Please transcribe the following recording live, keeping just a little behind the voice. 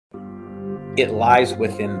it lies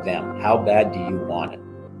within them. How bad do you want it?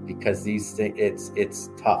 Because these things, it's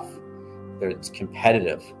tough. It's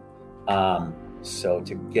competitive. So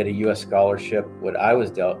to get a U.S. scholarship, what I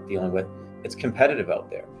was dealing with, it's competitive out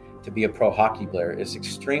there. To be a pro hockey player is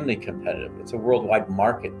extremely competitive. It's a worldwide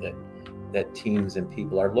market that teams and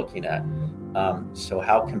people are looking at. So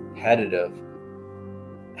how competitive,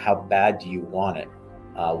 how bad do you want it?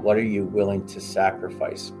 What are you willing to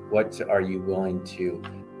sacrifice? What are you willing to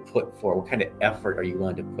put forth? What kind of effort are you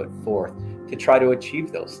willing to put forth to try to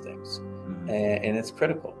achieve those things? Mm-hmm. And it's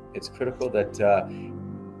critical. It's critical that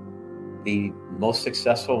the most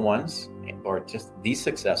successful ones, or just the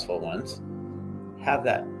successful ones, have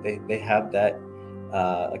that. They have that,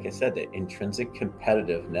 like I said, the intrinsic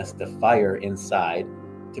competitiveness, the fire inside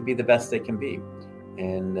to be the best they can be.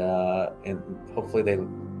 And hopefully they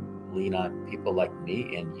lean on people like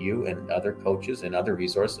me and you and other coaches and other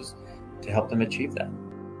resources to help them achieve that.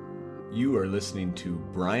 You are listening to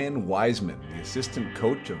Brian Wiseman, the assistant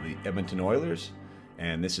coach of the Edmonton Oilers,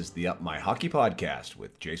 and this is the Up My Hockey Podcast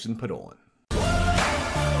with Jason Podolin.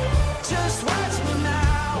 Just watch me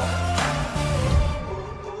now.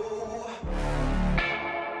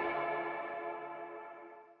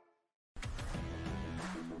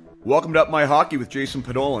 Welcome to Up My Hockey with Jason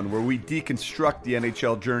Podolin, where we deconstruct the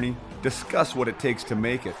NHL journey, discuss what it takes to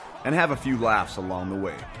make it, and have a few laughs along the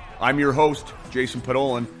way. I'm your host, Jason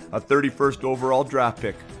Podolin, a 31st overall draft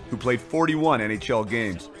pick who played 41 NHL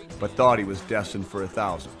games, but thought he was destined for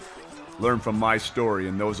 1,000. Learn from my story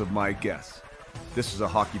and those of my guests. This is a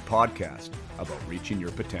hockey podcast about reaching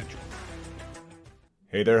your potential.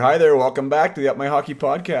 Hey there, hi there. Welcome back to the Up My Hockey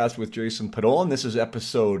Podcast with Jason Podolin. This is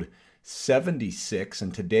episode 76,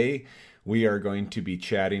 and today we are going to be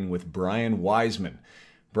chatting with Brian Wiseman.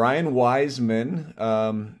 Brian Wiseman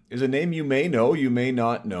is a name you may know, you may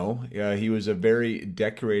not know. He was a very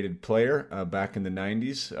decorated player back in the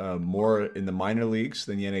 90s, more in the minor leagues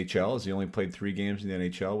than the NHL, as he only played 3 games in the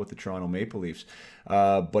NHL with the Toronto Maple Leafs.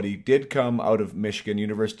 But he did come out of Michigan,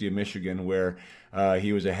 University of Michigan, where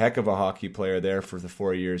he was a heck of a hockey player there for the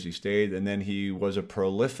 4 years he stayed, and then he was a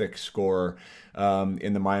prolific scorer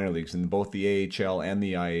in the minor leagues, in both the AHL and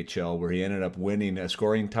the IHL, where he ended up winning a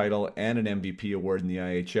scoring title and an MVP award in the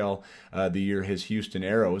IHL the year his Houston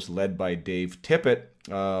Aeros, led by Dave Tippett,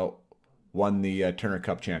 won the Turner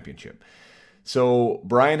Cup Championship. So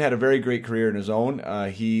Brian had a very great career in his own.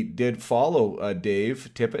 He did follow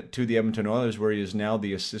Dave Tippett to the Edmonton Oilers, where he is now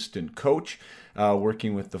the assistant coach,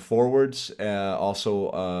 working with the forwards,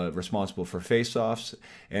 also responsible for faceoffs,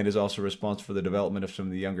 and is also responsible for the development of some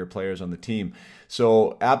of the younger players on the team.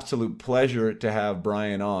 So absolute pleasure to have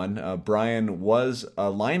Brian on. Brian was a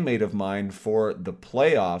line mate of mine for the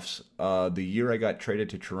playoffs the year I got traded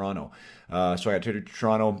to Toronto. So I got traded to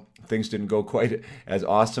Toronto. Things didn't go quite as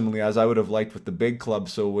awesomely as I would have liked with the big club.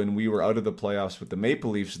 So when we were out of the playoffs with the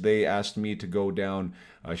Maple Leafs, they asked me to go down.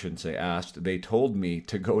 I shouldn't say asked. They told me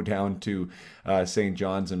to go down to St.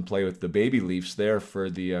 John's and play with the Baby Leafs there for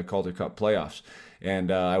the Calder Cup playoffs.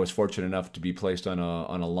 And I was fortunate enough to be placed on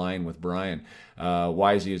a line with Brian.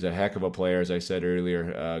 Wisey is a heck of a player, as I said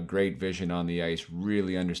earlier. Great vision on the ice,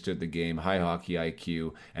 really understood the game, high hockey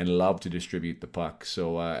IQ, and loved to distribute the puck.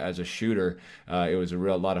 So as a shooter, it was a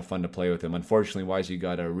lot of fun to play with him. Unfortunately, Wisey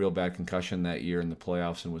got a real bad concussion that year in the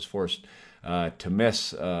playoffs and was forced to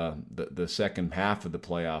miss the second half of the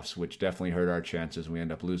playoffs, which definitely hurt our chances. We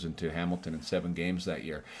ended up losing to Hamilton in 7 games that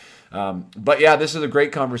year. But yeah, this is a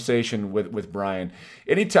great conversation with Brian.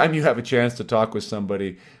 Anytime you have a chance to talk with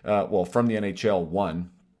somebody, from the NHL,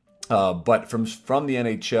 but from the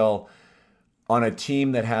NHL on a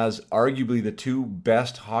team that has arguably the 2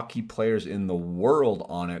 best hockey players in the world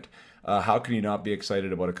on it, how can you not be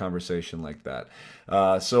excited about a conversation like that?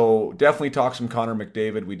 So definitely talk some Connor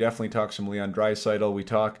McDavid. We definitely talk some Leon Draisaitl. We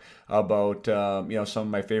talk about some of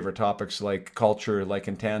my favorite topics like culture, like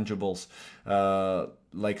intangibles,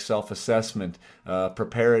 like self-assessment,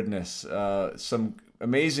 preparedness, some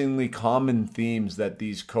amazingly common themes that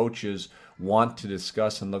these coaches want to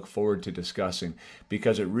discuss and look forward to discussing,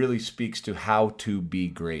 because it really speaks to how to be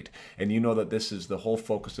great. And you know that this is the whole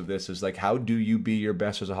focus of this, is like, how do you be your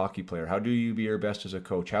best as a hockey player? How do you be your best as a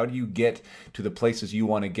coach? How do you get to the places you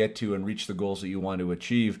want to get to and reach the goals that you want to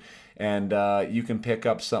achieve? And you can pick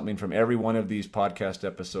up something from every one of these podcast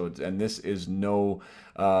episodes, and this is not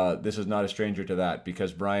a stranger to that,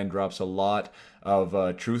 because Brian drops a lot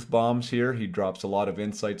of truth bombs here. He drops a lot of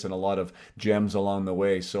insights and a lot of gems along the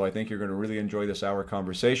way. So I think you're going to really enjoy this hour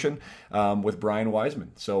conversation with Brian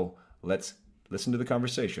Wiseman. So let's listen to the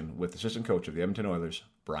conversation with assistant coach of the Edmonton Oilers,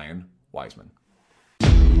 Brian Wiseman.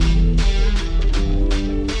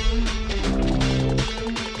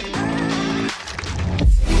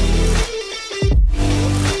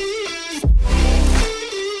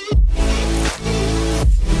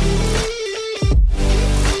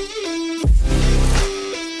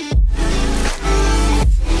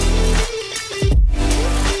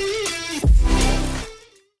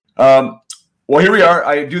 Well, here we are.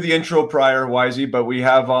 I do the intro prior, Wisey, but we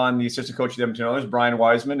have on the assistant coach of the Edmonton Oilers, Brian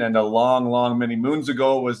Wiseman, and a long, many moons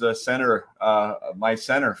ago was a center, my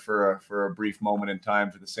center for a brief moment in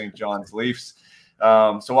time for the St. John's Leafs.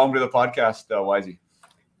 So welcome to the podcast, Wisey.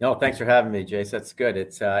 No, thanks for having me, Jace. That's good.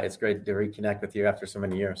 It's great to reconnect with you after so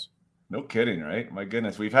many years. No kidding, right? My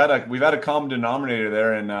goodness, we've had a common denominator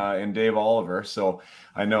there in Dave Oliver. So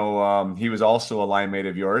I know he was also a line mate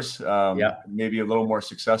of yours. Maybe a little more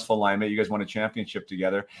successful line mate. You guys won a championship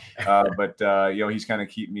together, but he's kind of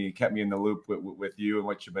kept me in the loop with you and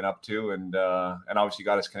what you've been up to, and obviously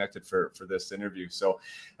got us connected for this interview. So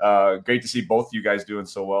great to see both you guys doing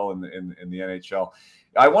so well in the NHL.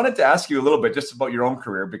 I wanted to ask you a little bit just about your own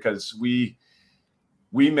career, because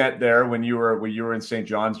we met there when you were in St.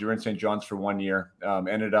 John's. You were in St. John's for 1 year.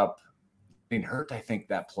 Ended up being hurt, I think,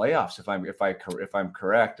 that playoffs, if I'm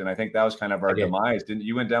correct. And I think that was kind of our demise. Didn't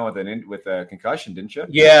you went down with a concussion, didn't you?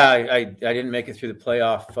 Yeah, I didn't make it through the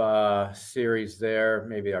playoff series there.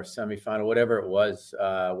 Maybe our semifinal, whatever it was,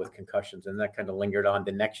 with concussions, and that kind of lingered on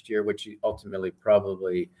the next year, which ultimately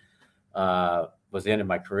probably was the end of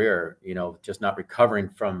my career. Just not recovering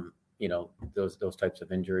from those types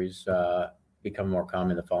of injuries. Become more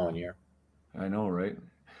common the following year. I know, right?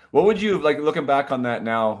 What would you like looking back on that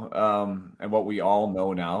now, and what we all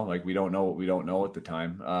know now? Like, we don't know what we don't know at the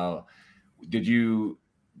time. Did you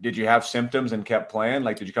have symptoms and kept playing?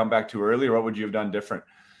 Like, did you come back too early, or what would you have done different?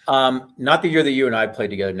 Not the year that you and I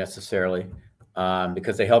played together necessarily,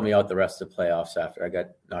 because they held me out the rest of the playoffs after I got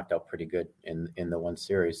knocked out pretty good in the one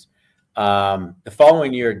series. The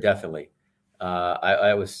following year, definitely.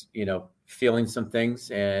 I was, feeling some things,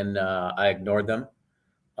 and I ignored them.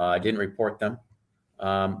 I didn't report them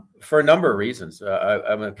for a number of reasons.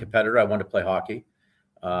 I'm a competitor. I wanted to play hockey.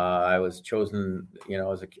 I was chosen,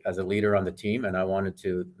 as a leader on the team, and I wanted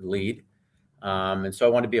to lead. And so I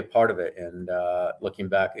wanted to be a part of it. And looking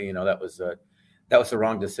back, that was the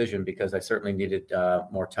wrong decision, because I certainly needed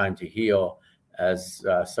more time to heal as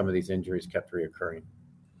some of these injuries kept reoccurring.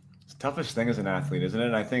 It's the toughest thing as an athlete, isn't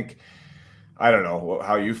it? And I don't know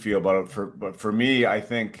how you feel about it, but for me, I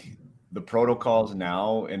think the protocols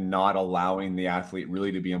now and not allowing the athlete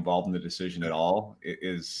really to be involved in the decision at all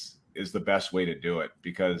is the best way to do it.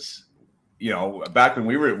 Because, back when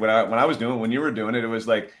I was doing it, when you were doing it, it was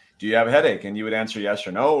like, do you have a headache? And you would answer yes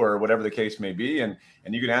or no, or whatever the case may be. And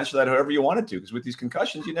you could answer that however you wanted to, because with these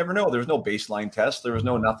concussions, you never know. There was no baseline test. There was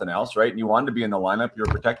no nothing else, right? And you wanted to be in the lineup. You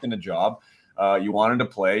were protecting a job. You wanted to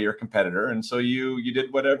play, you're a competitor, and so you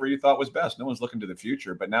did whatever you thought was best. No one's looking to the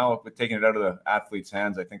future, but now with taking it out of the athlete's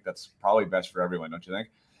hands, I think that's probably best for everyone, don't you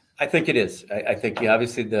think? I think it is. I think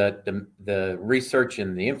obviously the research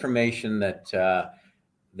and the information that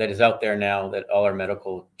is out there now, that all our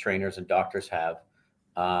medical trainers and doctors have,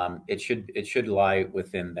 it should lie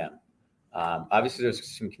within them. Obviously,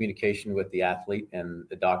 there's some communication with the athlete and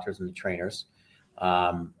the doctors and the trainers,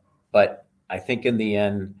 but I think in the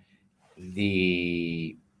end,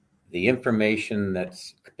 the information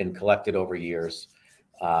that's been collected over years,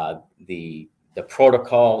 the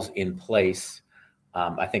protocols in place,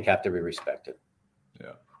 I think have to be respected.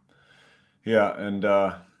 Yeah,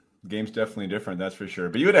 and game's definitely different, that's for sure.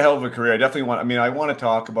 But you had a hell of a career. I want to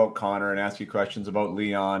talk about Connor and ask you questions about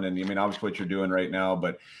Leon, and obviously what you're doing right now,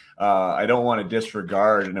 but I don't want to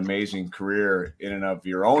disregard an amazing career in and of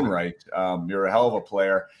your own right. You're a hell of a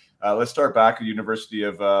player. Let's start back at University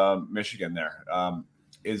of Michigan there.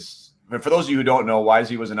 For those of you who don't know,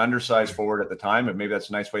 Wisey was an undersized forward at the time, and maybe that's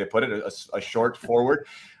a nice way to put it, a short forward,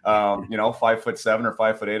 5'7" or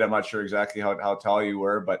 5'8". I'm not sure exactly how tall you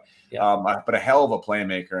were, but a hell of a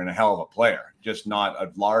playmaker and a hell of a player, just not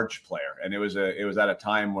a large player. And it was at a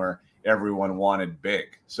time where everyone wanted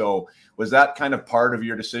big. So was that kind of part of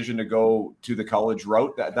your decision to go to the college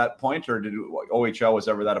route at that point, or did OHL, was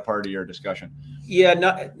ever that a part of your discussion? Yeah,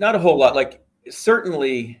 not a whole lot. Like,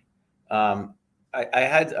 certainly, I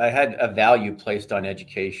had a value placed on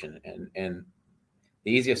education, and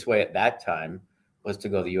the easiest way at that time was to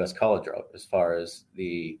go the U.S. college route, as far as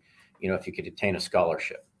if you could attain a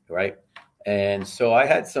scholarship, right? And so I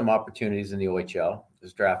had some opportunities in the OHL.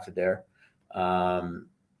 Was drafted there,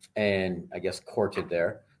 and I guess courted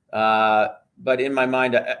there. But in my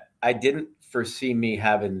mind, I didn't foresee me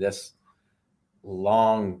having this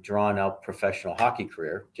long, drawn-out professional hockey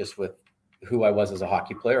career, just with who I was as a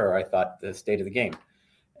hockey player, or I thought the state of the game.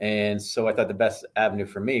 And so I thought the best avenue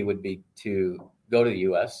for me would be to go to the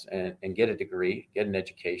U.S. and get a degree, get an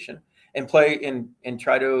education, and play and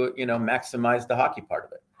try to maximize the hockey part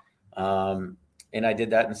of it. And I did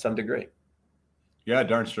that in some degree. Yeah,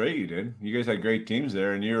 darn straight you did. You guys had great teams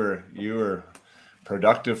there, and you were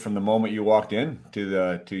productive from the moment you walked in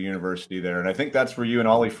to university there. And I think that's where you and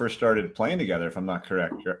Ollie first started playing together, if I'm not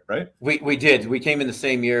correct, right? We did. We came in the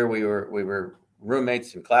same year. We were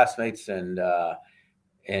roommates and classmates, and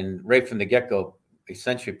right from the get-go,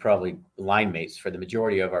 essentially probably line mates for the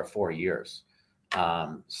majority of our 4 years.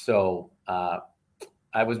 So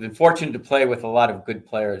I was been fortunate to play with a lot of good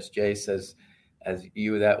players, Jace, as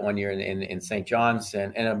you that one year in St. John's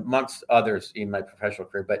and amongst others in my professional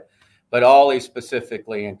career, but Ollie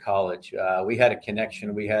specifically in college. We had a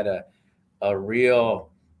connection. We had a real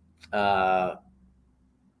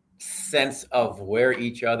sense of where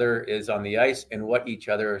each other is on the ice and what each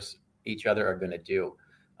other are going to do.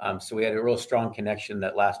 So we had a real strong connection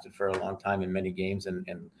that lasted for a long time in many games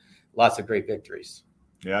and lots of great victories.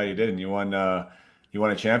 Yeah, you did. And you won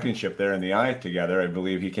a championship there in the I together. I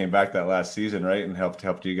believe he came back that last season, right, and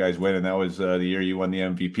helped you guys win. And that was the year you won the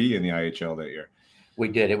MVP in the IHL that year. We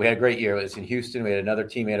did. We had a great year. It was in Houston. We had another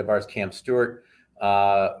teammate of ours, Cam Stewart,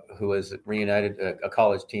 who was reunited, a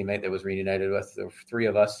college teammate that was reunited with. There were three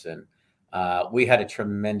of us, and we had a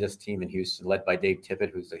tremendous team in Houston, led by Dave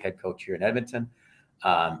Tippett, who's the head coach here in Edmonton.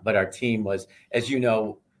 But our team was, as you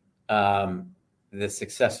know, the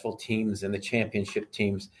successful teams and the championship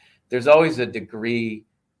teams, there's always a degree,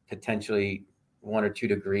 potentially 1 or 2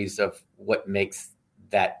 degrees of what makes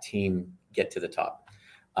that team get to the top.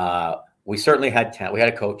 We certainly had talent. We had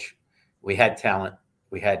a coach. We had talent.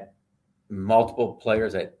 We had multiple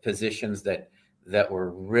players at positions that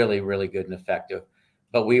were really, really good and effective.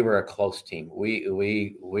 But we were a close team.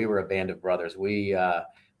 We were a band of brothers. We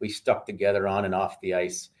stuck together on and off the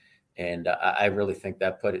ice, and I really think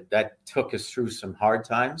that took us through some hard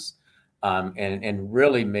times, and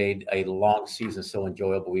really made a long season so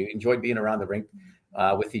enjoyable. We enjoyed being around the rink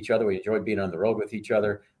with each other. We enjoyed being on the road with each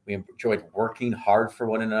other. We enjoyed working hard for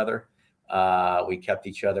one another. We kept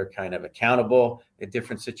each other kind of accountable in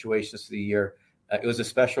different situations of the year. It was a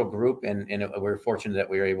special group, and we're fortunate that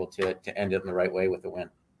we were able to end it in the right way with the win.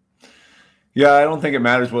 Yeah, I don't think it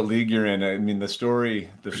matters what league you're in. I mean, the story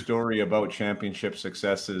about championship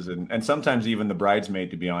successes and sometimes even the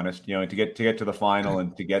bridesmaid, to be honest, to get to the final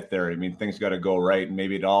and to get there. I mean, things got to go right, and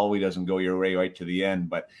maybe it always doesn't go your way right to the end.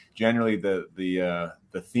 But generally, the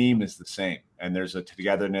theme is the same, and there's a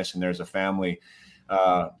togetherness and there's a family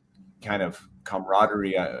kind of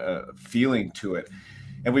camaraderie feeling to it.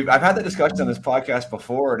 And I've had that discussion on this podcast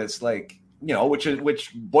before, and it's like,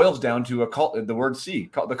 which boils down to the word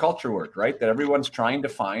the culture word, right? That everyone's trying to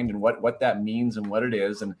find and what that means and what it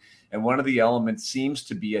is. And one of the elements seems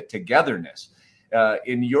to be a togetherness.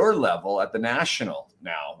 In your level at the national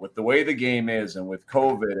now, with the way the game is and with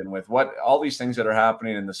COVID and with what all these things that are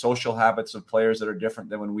happening and the social habits of players that are different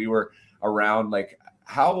than when we were around, like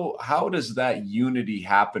how does that unity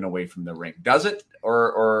happen away from the rink? Does it,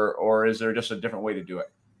 or is there just a different way to do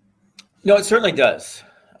it? No, it certainly does.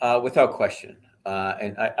 Without question.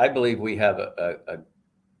 And I believe we have a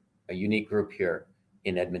unique group here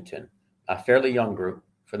in Edmonton, a fairly young group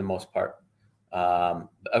for the most part, but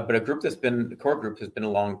a group the core group has been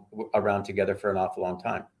around together for an awful long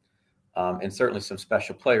time. And certainly some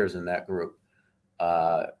special players in that group.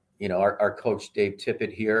 Our coach, Dave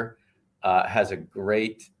Tippett here, has a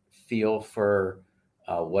great feel for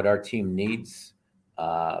what our team needs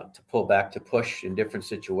to pull back, to push in different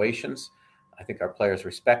situations. I think our players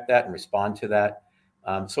respect that and respond to that.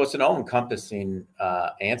 So it's an all-encompassing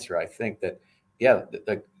answer. I think that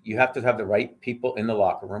you have to have the right people in the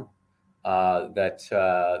locker room that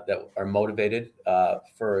are motivated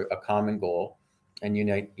for a common goal, and you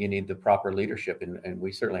need the proper leadership, and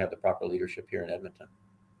we certainly have the proper leadership here in Edmonton.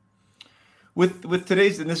 With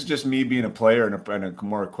today's, and this is just me being a player and a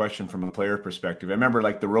more question from a player perspective. I remember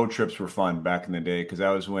like the road trips were fun back in the day, because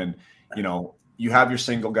that was when you have your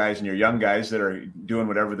single guys and your young guys that are doing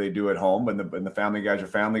whatever they do at home, and the family guys are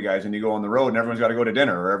family guys, and you go on the road and everyone's got to go to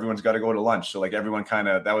dinner or everyone's got to go to lunch. So like everyone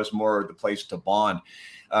that was more the place to bond.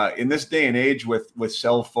 In this day and age with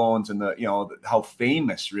cell phones and how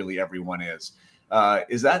famous really everyone is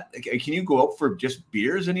that, can you go out for just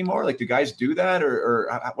beers anymore? Like, do guys do that, or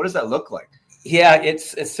what does that look like? Yeah, it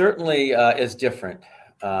certainly is different,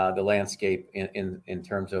 the landscape in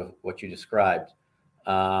terms of what you described.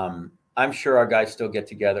 I'm sure our guys still get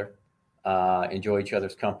together, enjoy each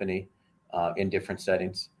other's company in different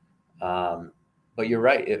settings. But you're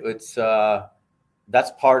right. It's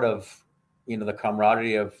that's part of, the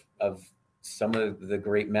camaraderie of some of the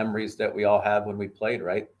great memories that we all have when we played,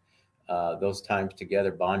 right? Those times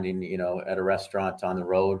together, bonding, at a restaurant, on the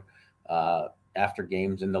road, after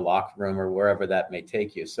games, in the locker room, or wherever that may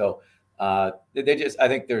take you. So I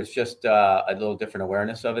think there's just a little different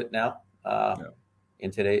awareness of it now. In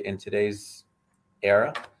today's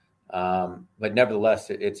era. But nevertheless,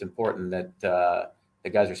 it's important that the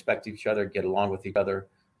guys respect each other, get along with each other,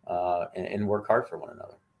 and work hard for one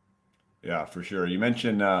another. Yeah, for sure. You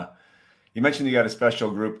mentioned you got a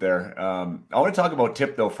special group there. I want to talk about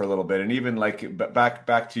Tip though for a little bit, and even like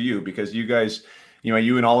back to you, because you guys,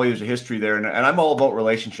 you and Ollie, there's a history there, and I'm all about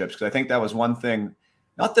relationships, because I think that was one thing,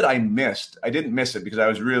 not that I didn't miss it, because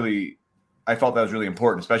I felt that was really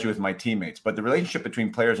important, especially with my teammates. But the relationship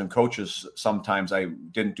between players and coaches, sometimes I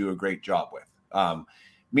didn't do a great job with.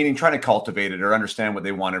 Meaning trying to cultivate it or understand what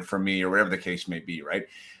they wanted from me, or whatever the case may be, right?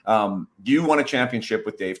 You won a championship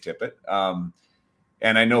with Dave Tippett.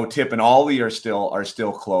 And I know Tip and Ollie are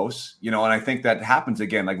still close, and I think that happens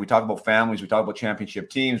again. Like we talk about families, we talk about championship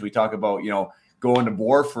teams, we talk about, going to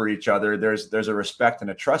war for each other. There's a respect and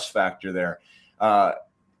a trust factor there.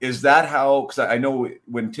 Is that how, because I know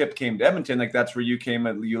when Tip came to Edmonton, like that's where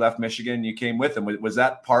you left Michigan, you came with him. Was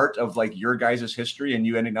that part of like your guys' history and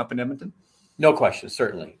you ending up in Edmonton? No question.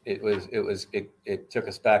 Certainly. It took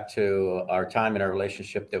us back to our time and our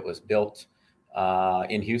relationship that was built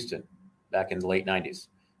in Houston back in the late 90s.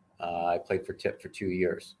 I played for Tip for 2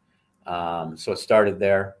 years. So it started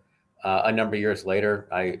there. A number of years later,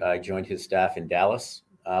 I joined his staff in Dallas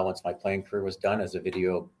once my playing career was done as a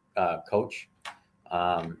video coach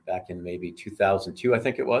back in maybe 2002, I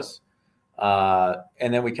think it was.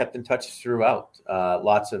 And then we kept in touch throughout.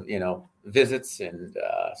 Lots of, visits, and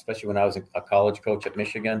especially when I was a college coach at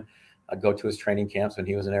Michigan, I'd go to his training camps when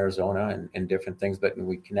he was in Arizona and different things. But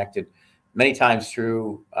we connected many times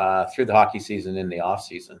through the hockey season in the off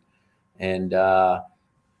season. And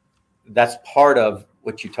that's part of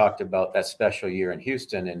what you talked about, that special year in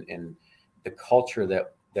Houston and the culture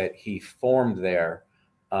that he formed there.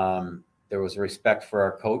 There was respect for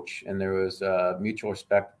our coach, and there was mutual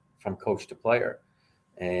respect from coach to player,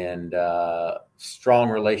 and strong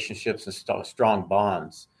relationships and strong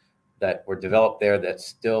bonds that were developed there that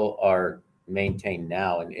still are maintained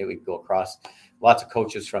now. And it would go across lots of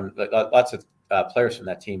coaches lots of players from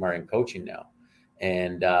that team are in coaching now.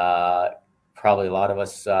 And probably a lot of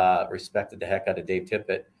us respected the heck out of Dave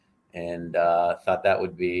Tippett and thought that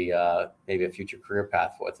would be maybe a future career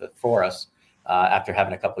path for us after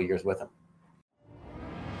having a couple of years with him.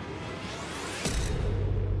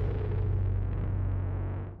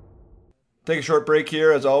 Take a short break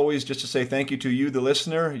here, as always, just to say thank you to you, the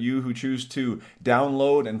listener, you who choose to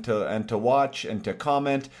download and to watch and to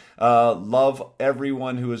comment. Love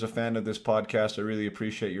everyone who is a fan of this podcast. I really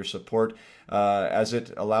appreciate your support, as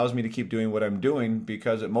it allows me to keep doing what I'm doing,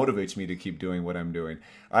 because it motivates me to keep doing what I'm doing.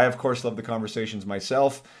 I, of course, love the conversations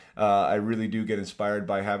myself. I really do get inspired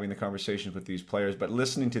by having the conversations with these players, but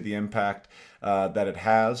listening to the impact that it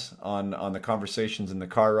has on the conversations and the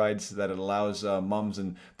car rides that it allows moms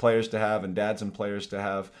and players to have, and dads and players to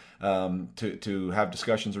have, to have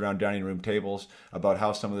discussions around dining room tables about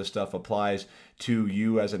how some of this stuff applies to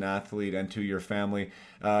you as an athlete and to your family.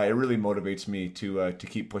 It really motivates me to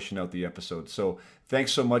keep pushing out the episodes. So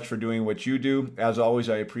thanks so much for doing what you do. As always,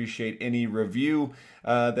 I appreciate any review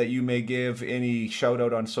that you may give, any shout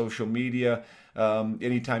out on social media.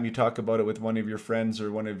 Anytime you talk about it with one of your friends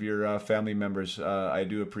or one of your family members, I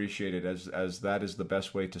do appreciate it, as that is the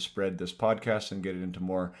best way to spread this podcast and get it into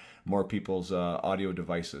more people's audio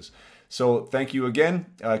devices. So thank you again.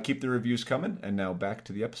 Keep the reviews coming. And now back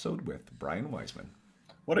to the episode with Brian Wiseman.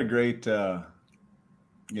 What a great,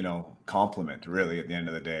 compliment, really, at the end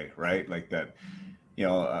of the day, right? Like that,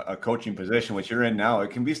 a coaching position, which you're in now,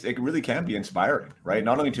 it really can be inspiring, right?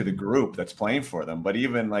 Not only to the group that's playing for them, but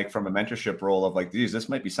even like from a mentorship role of like, geez, this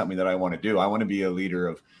might be something that I want to do. I want to be a leader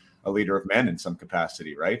of men in some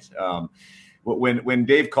capacity, right? When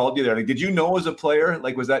Dave called you there, like, did you know as a player,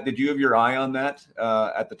 like, did you have your eye on that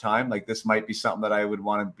at the time? Like, this might be something that I would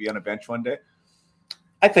want to be on a bench one day?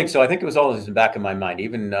 I think so. I think it was always in the back of my mind,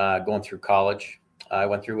 even going through college. I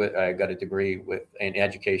went through it. I got a degree in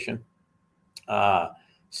education.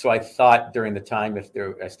 So I thought during the time,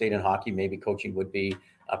 I stayed in hockey, maybe coaching would be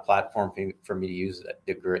a platform for me to use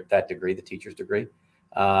that degree, the teacher's degree.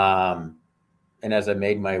 And as I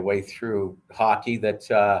made my way through hockey,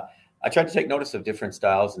 I tried to take notice of different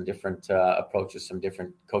styles and different approaches some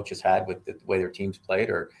different coaches had with the way their teams played,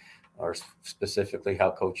 or specifically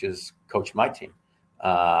how coaches coach my team.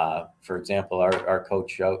 For example, our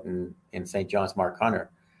coach out in St. John's, Mark Hunter.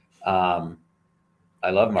 I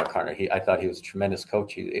love Mark Hunter. I thought he was a tremendous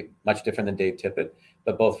coach. He much different than Dave Tippett,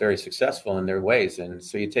 but both very successful in their ways. And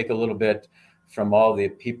so you take a little bit from all the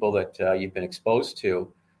people that you've been exposed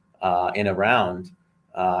to and around,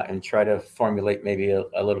 and try to formulate maybe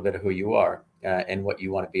a little bit of who you are and what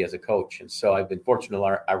you want to be as a coach. And so I've been fortunate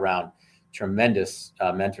around tremendous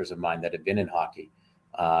mentors of mine that have been in hockey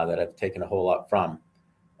that I've taken a whole lot from.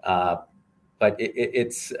 But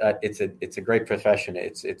it's a great profession.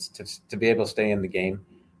 It's to be able to stay in the game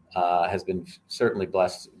has been certainly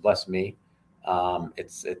blessed me.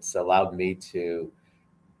 It's allowed me to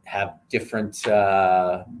have different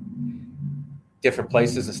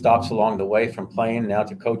places and stops along the way, from playing now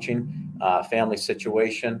to coaching, family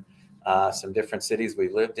situation, some different cities we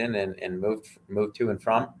lived in and moved to and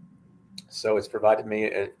from. So it's provided me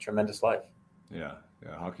a tremendous life. Yeah.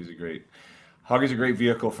 Hockey's a great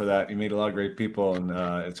vehicle for that. You meet a lot of great people, and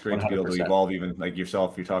it's great 100%. To be able to evolve, even like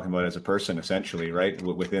yourself. You're talking about as a person, essentially, right,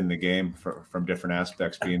 within the game from different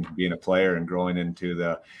aspects, being a player and growing into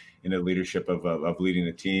the leadership of leading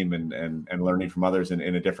a team and learning from others in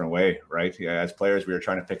a different way, right? Yeah, as players, we were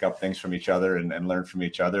trying to pick up things from each other and learn from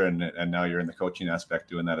each other, and now you're in the coaching aspect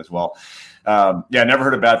doing that as well. Never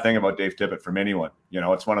heard a bad thing about Dave Tippett from anyone.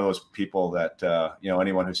 It's one of those people that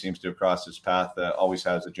anyone who seems to have crossed his path always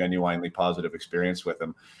has a genuinely positive experience with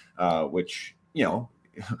him, which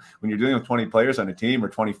when you're dealing with 20 players on a team, or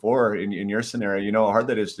 24 in your scenario, you know how hard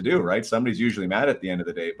that is to do, right? Somebody's usually mad at the end of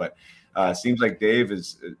the day, but seems like Dave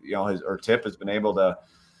is, Tip has been able to.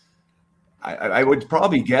 I would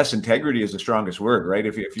probably guess integrity is the strongest word, right?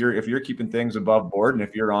 If you're keeping things above board, and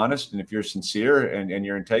if you're honest, and if you're sincere, and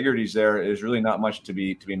your integrity's there, is really not much to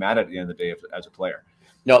be mad at the end of the day as a player.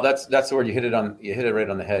 No, that's the word. You hit it right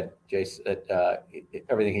on the head, Jace.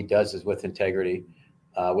 Everything he does is with integrity,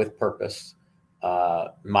 with purpose,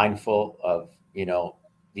 mindful of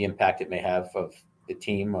the impact it may have of the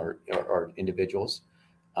team or individuals.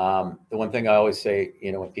 The one thing I always say,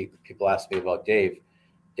 when people ask me about Dave,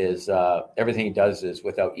 is everything he does is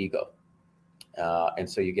without ego, and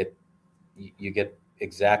so you get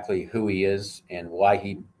exactly who he is and why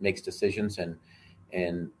he makes decisions,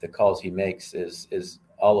 and the calls he makes is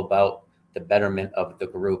all about the betterment of the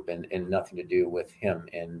group and nothing to do with him.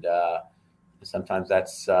 And sometimes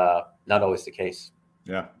that's not always the case.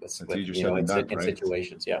 Yeah, it's easier said than done, in right?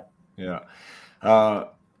 situations. Yeah.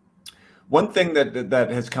 One thing that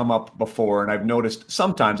has come up before, and I've noticed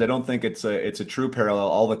sometimes, I don't think it's a true parallel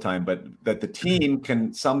all the time, but that the team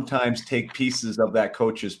can sometimes take pieces of that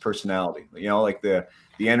coach's personality. Like the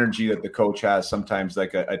energy that the coach has. Sometimes,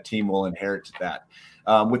 like a team will inherit that.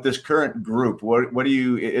 With this current group,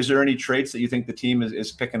 is there any traits that you think the team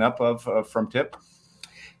is picking up from Tip?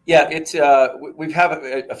 Yeah, it's we've have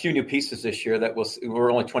a few new pieces this year that we're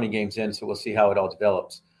only 20 games in, so we'll see how it all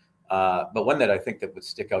develops. But one that I think that would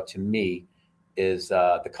stick out to me is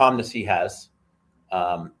the calmness he has,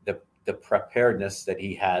 the preparedness that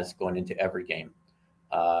he has going into every game.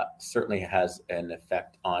 Certainly has an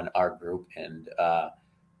effect on our group and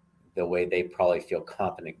the way they probably feel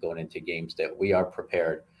confident going into games, that we are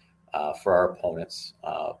prepared for our opponents.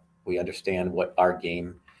 We understand what our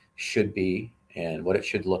game should be and what it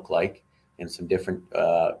should look like, and some different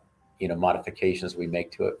modifications we make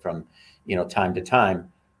to it from time to time.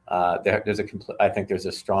 I think there's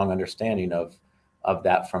a strong understanding of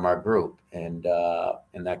that from our group, and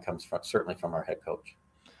that comes certainly from our head coach.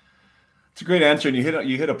 It's a great answer, and you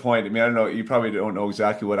hit a point. I mean, I don't know, you probably don't know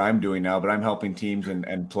exactly what I'm doing now, but I'm helping teams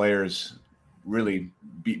and players really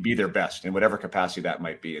be their best in whatever capacity that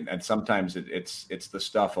might be. And sometimes it's the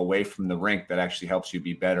stuff away from the rink that actually helps you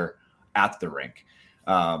be better at the rink.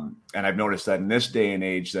 And I've noticed that in this day and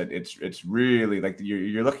age, that it's really like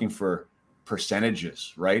you're looking for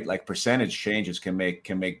percentages, right? Like percentage changes can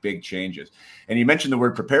make big changes. And you mentioned the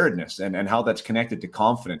word preparedness and how that's connected to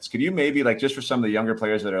confidence. Could you maybe, like, just for some of the younger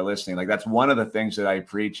players that are listening, like, that's one of the things that I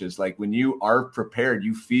preach is, like, when you are prepared,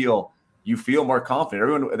 you feel more confident.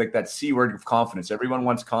 Everyone, like, that C word of confidence, everyone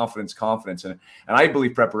wants confidence. And I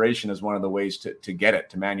believe preparation is one of the ways to get it,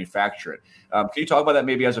 to manufacture it. Can you talk about that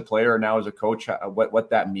maybe as a player or now as a coach, what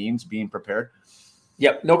that means, being prepared?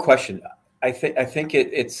 Yeah, no question. I think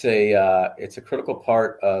it's a critical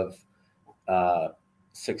part of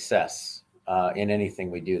success in anything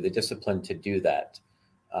we do. The discipline to do that,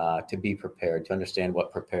 to be prepared, to understand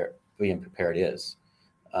what being prepared is,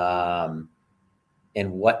 and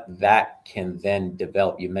what that can then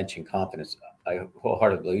develop. You mentioned confidence. I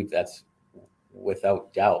wholeheartedly believe that's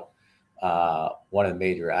without doubt one of the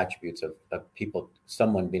major attributes of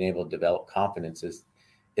someone being able to develop confidence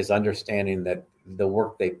is understanding that the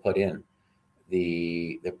work they put in,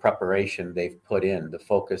 the preparation they've put in, the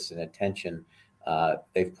focus and attention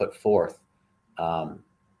they've put forth,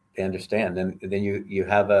 they understand. Then you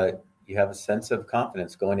have a sense of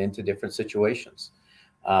confidence going into different situations.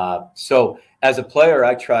 So as a player,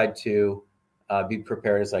 I tried to be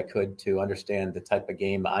prepared as I could to understand the type of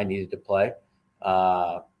game I needed to play.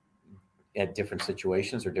 at different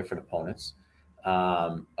situations or different opponents,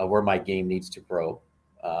 where my game needs to grow.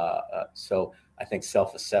 So I think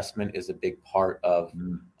self-assessment is a big part of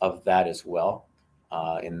that as well,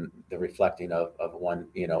 in the reflecting of one,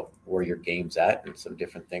 where your game's at and some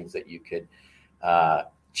different things that you could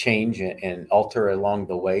change and alter along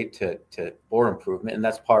the way to for improvement. And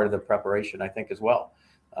that's part of the preparation, I think, as well,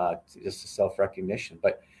 just a self-recognition.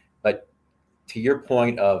 But to your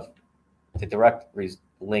point of the direct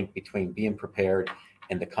link between being prepared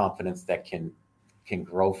and the confidence that can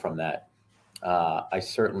grow from that, I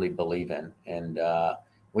certainly believe in. And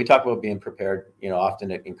we talk about being prepared,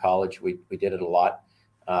 often in college. We did it a lot.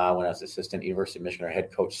 When I was assistant at University of Michigan, our head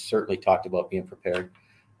coach certainly talked about being prepared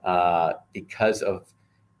because of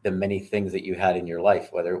the many things that you had in your life,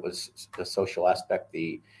 whether it was the social aspect,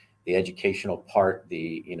 the educational part,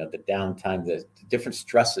 the downtime, the different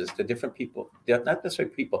stresses, the different people, not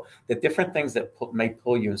necessarily people, the different things that may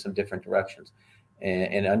pull you in some different directions,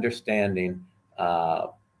 and understanding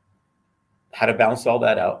how to balance all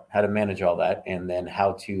that out, how to manage all that, and then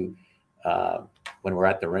how to, when we're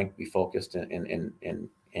at the rink, be focused and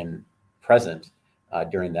present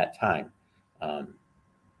during that time.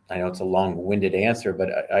 I know it's a long-winded answer, but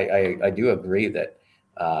I do agree that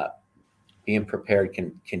being prepared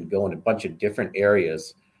can go in a bunch of different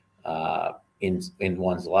areas in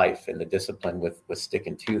one's life, and the discipline with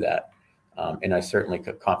sticking to that. And I certainly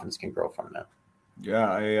confidence can grow from that.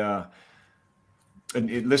 Yeah,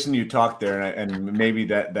 listen to you talk there, and maybe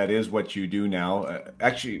that is what you do now.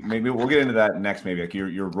 Actually, maybe we'll get into that next. Maybe like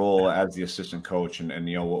your role as the assistant coach, and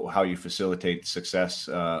how you facilitate success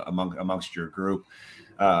amongst your group.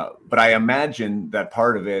 But I imagine that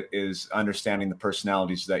part of it is understanding the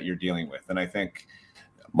personalities that you're dealing with. And I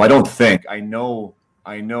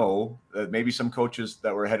know that maybe some coaches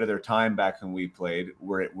that were ahead of their time back when we played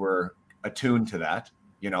were attuned to that,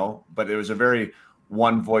 but it was a very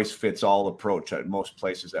one voice fits all approach at most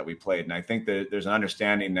places that we played. And I think that there's an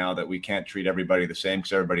understanding now that we can't treat everybody the same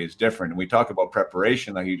because everybody is different. And we talk about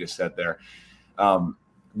preparation, like you just said there.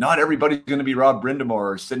 Not everybody's going to be Rob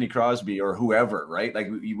Brindamore or Sidney Crosby or whoever, right? Like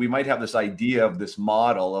we might have this idea of this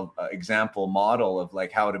model of example model of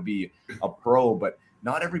like how to be a pro, but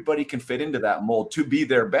not everybody can fit into that mold to be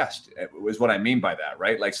their best, is what I mean by that,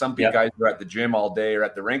 right? Like some guys who are at the gym all day or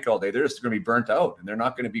at the rink all day, they're just going to be burnt out and they're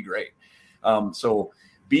not going to be great. So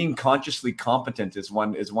being consciously competent is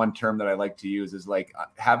one term that I like to use, is like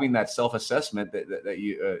having that self-assessment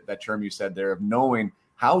that term you said there, of knowing,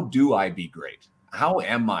 how do I be great? How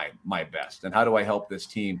am I my best? And how do I help this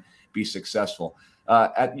team be successful?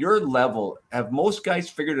 At your level, have most guys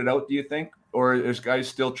figured it out, do you think? Or is guys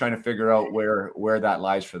still trying to figure out where that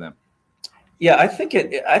lies for them? Yeah, I think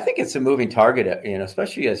it's a moving target,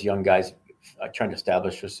 especially as young guys trying to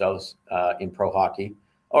establish themselves in pro hockey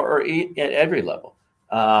or at every level,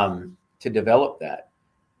 to develop that.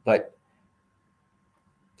 But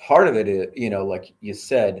part of it is, like you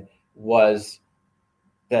said, was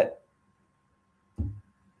that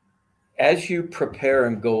as you prepare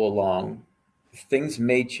and go along, things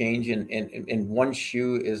may change, and one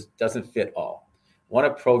shoe doesn't fit all. One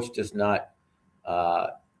approach does not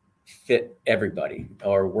fit everybody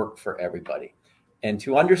or work for everybody. And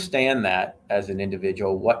to understand that as an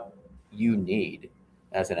individual, what you need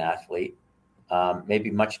as an athlete may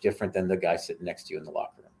be much different than the guy sitting next to you in the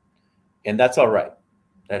locker room. And that's all right.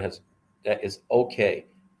 That is okay,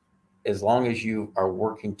 as long as you are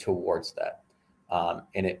working towards that.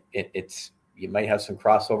 And it's you might have some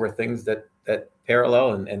crossover things that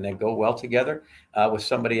parallel and then go well together with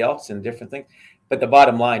somebody else and different things. But the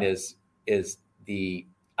bottom line is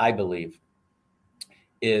I believe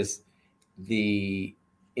the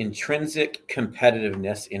intrinsic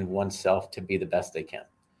competitiveness in oneself to be the best they can.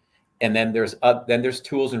 And then there's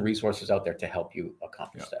tools and resources out there to help you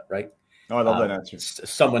accomplish that, right? Oh, I love that answer.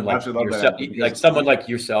 Someone like yourself, someone like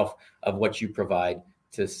yourself, of what you provide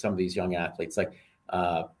to some of these young athletes.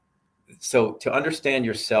 So to understand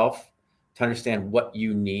yourself, to understand what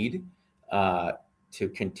you need to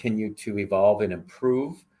continue to evolve and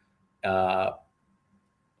improve,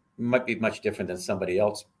 might be much different than somebody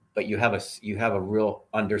else, but you have a real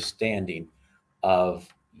understanding of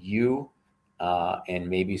you and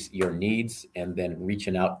maybe your needs, and then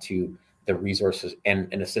reaching out to the resources.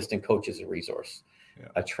 And an assistant coach is a resource. Yeah.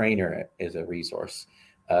 A trainer is a resource.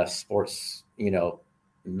 Sports,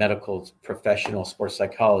 medical professional, sports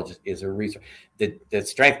psychologist is a resource. The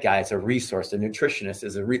strength guy is a resource. The nutritionist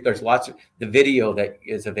is there's lots of, the video that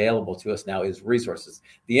is available to us now is resources.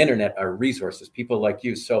 The internet are resources, people like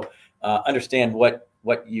you. So understand what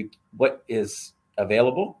is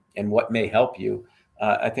available and what may help you,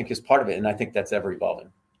 I think is part of it. And I think that's ever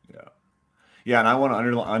evolving. Yeah. Yeah, and I want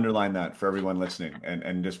to underline that for everyone listening,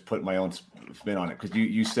 and just put my own spin on it, because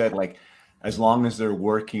you said, like, as long as they're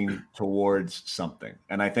working towards something,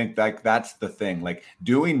 and I think that's the thing. Like,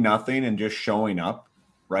 doing nothing and just showing up,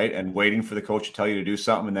 right, and waiting for the coach to tell you to do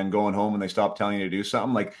something, and then going home and they stop telling you to do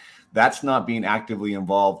something, like, that's not being actively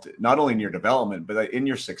involved, not only in your development, but in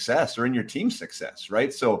your success or in your team's success,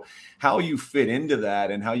 right? So how you fit into that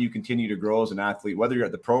and how you continue to grow as an athlete, whether you're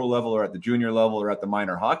at the pro level or at the junior level or at the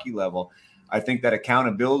minor hockey level, I think that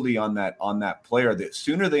accountability on that player, the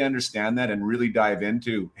sooner they understand that and really dive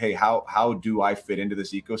into, hey, how do I fit into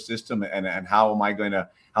this ecosystem, and how am I going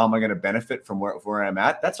to benefit from where I'm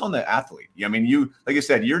at? That's on the athlete. I mean, you, like I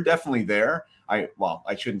said, you're definitely there. I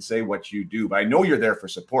shouldn't say what you do, but I know you're there for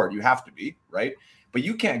support. You have to be, right? But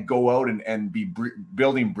you can't go out and be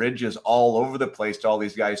building bridges all over the place to all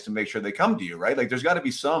these guys to make sure they come to you, right? Like, there's got to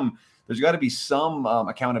be some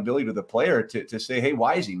accountability to the player to say, hey,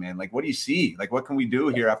 Wisey, man, like, what do you see? Like, what can we do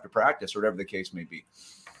here after practice, or whatever the case may be?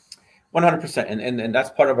 100%. And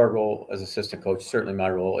that's part of our role as assistant coach. Certainly my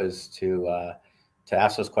role is to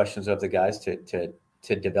ask those questions of the guys,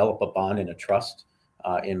 to develop a bond and a trust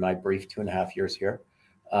in my brief 2.5 years here,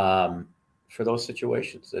 for those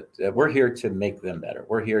situations that we're here to make them better.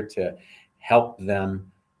 We're here to help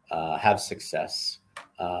them have success,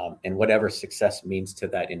 and whatever success means to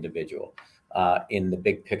that individual, in the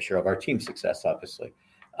big picture of our team success, obviously.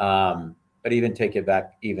 But even take it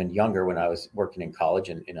back even younger, when I was working in college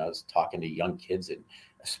and I was talking to young kids and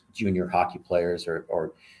junior hockey players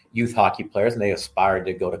or youth hockey players, and they aspired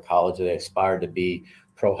to go to college, or they aspired to be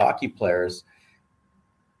pro hockey players.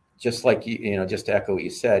 Just like, just to echo what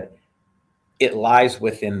you said, it lies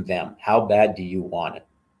within them. How bad do you want it?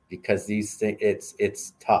 Because these things,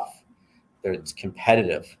 it's tough. It's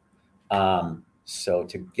competitive. So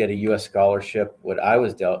to get a U.S. scholarship, what I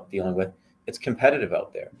was dealing with, it's competitive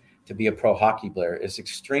out there. To be a pro hockey player is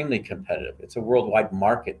extremely competitive. It's a worldwide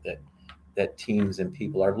market that teams and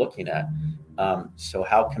people are looking at. So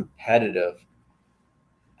how competitive,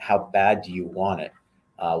 how bad do you want it?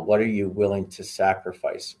 What are you willing to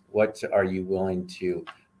sacrifice? What are you willing to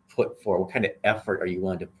put forth? What kind of effort are you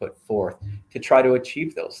willing to put forth to try to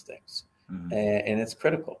achieve those things? Mm-hmm. And it's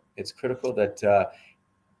critical. It's critical that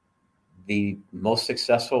the most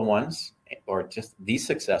successful ones, or just the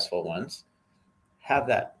successful ones, have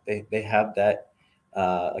that. They have that,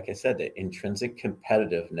 like I said, the intrinsic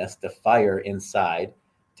competitiveness, the fire inside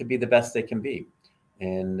to be the best they can be.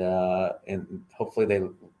 And hopefully they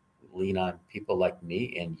lean on people like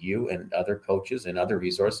me and you and other coaches and other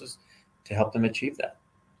resources to help them achieve that.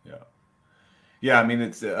 Yeah. I mean,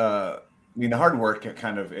 it's, the hard work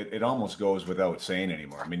it almost goes without saying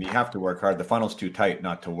anymore. I mean, you have to work hard. The funnel's too tight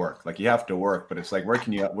not to work. Like, you have to work, but it's like,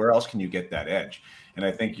 where else can you get that edge? And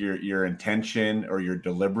I think your intention or your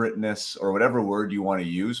deliberateness, or whatever word you want to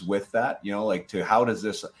use with that, like, to how does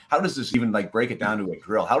this even, like, break it down to a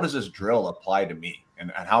drill? How does this drill apply to me?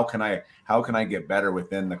 And how can I get better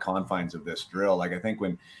within the confines of this drill? Like, I think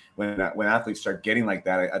when athletes start getting like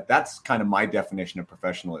that, that's kind of my definition of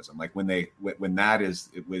professionalism. Like, when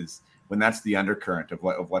that's the undercurrent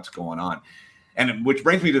of what's going on. And which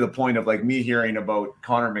brings me to the point of, like, me hearing about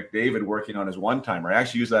Connor McDavid working on his one-timer. I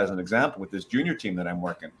actually use that as an example with this junior team that I'm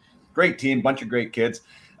working. Great team, bunch of great kids,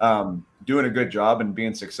 doing a good job and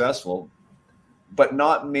being successful, but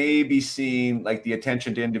not maybe seeing, like, the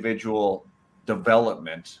attention to individual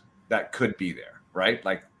development that could be there, right?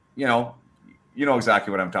 Like, you know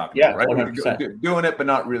exactly what I'm talking about, right? 100%. Doing it, but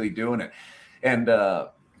not really doing it. And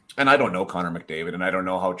I don't know Connor McDavid, and I don't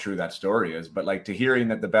know how true that story is, but, like, to hearing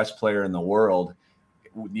that the best player in the world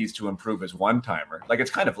needs to improve his one-timer, like,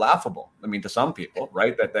 it's kind of laughable. I mean, to some people,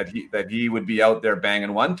 right? That he would be out there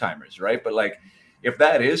banging one-timers, right? But, like, if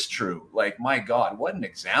that is true, like, my God, what an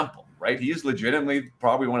example, right? He is legitimately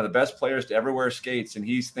probably one of the best players to ever wear skates, and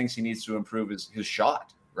he thinks he needs to improve his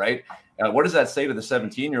shot, right? What does that say to the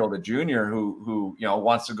 17-year-old, a junior who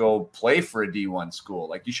wants to go play for a D1 school?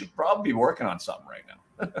 Like, you should probably be working on something right now.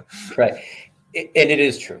 Right. And it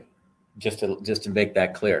is true, just to make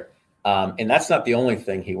that clear. And that's not the only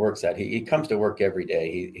thing he works at. He comes to work every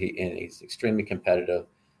day. He's extremely competitive,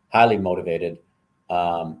 highly motivated.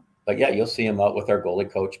 But yeah, you'll see him out with our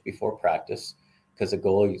goalie coach before practice, because the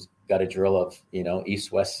goalie's got a drill of,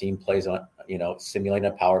 east-west seam plays on, simulating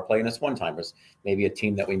a power play, and it's one-timers, maybe a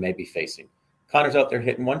team that we may be facing. Connor's out there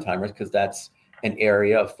hitting one-timers because that's an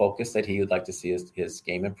area of focus that he would like to see his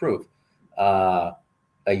game improve.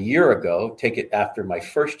 A year ago, take it after my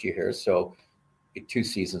first year here, so 2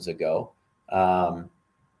 seasons ago,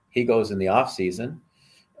 he goes in the off season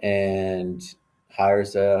and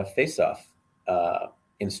hires a face-off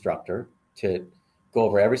instructor to go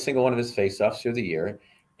over every single one of his faceoffs through the year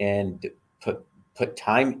and put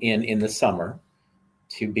time in the summer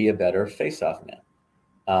to be a better faceoff man.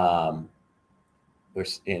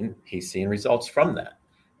 He's seeing results from that.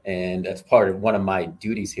 And that's part of one of my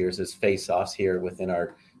duties here is faceoffs here within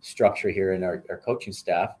our structure here in our coaching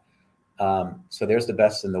staff. So there's the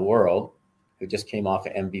best in the world who just came off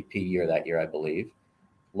an MVP year that year, I believe,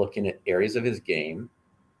 looking at areas of his game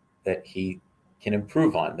that he can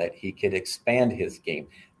improve on, that he could expand his game,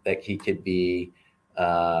 that he could be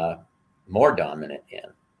more dominant in.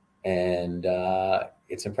 And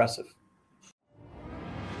it's impressive.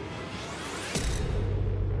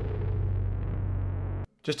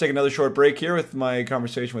 Just take another short break here with my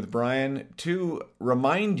conversation with Brian to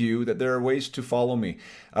remind you that there are ways to follow me.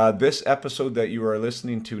 This episode that you are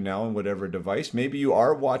listening to now on whatever device, maybe you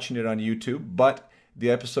are watching it on YouTube, but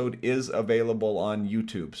the episode is available on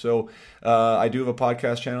YouTube. So I do have a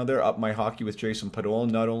podcast channel there, Up My Hockey with Jason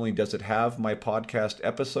Padolan. Not only does it have my podcast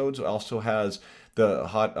episodes, it also has the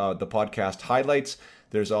podcast highlights.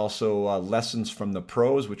 There's also lessons from the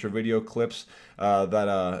pros, which are video clips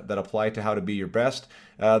that apply to how to be your best.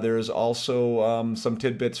 There's also some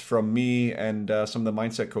tidbits from me and some of the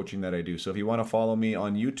mindset coaching that I do. So if you want to follow me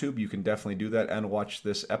on YouTube, you can definitely do that and watch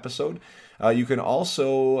this episode. You can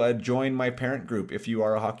also join my parent group if you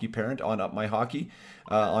are a hockey parent on Up My Hockey.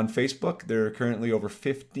 On Facebook, there are currently over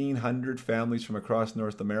 1,500 families from across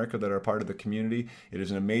North America that are part of the community. It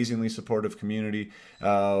is an amazingly supportive community.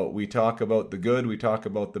 We talk about the good, we talk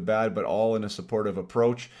about the bad, but all in a supportive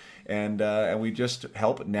approach. And we just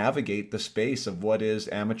help navigate the space of what is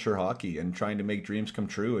amateur hockey and trying to make dreams come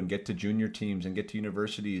true and get to junior teams and get to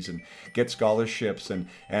universities and get scholarships and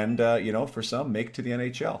for some, make to the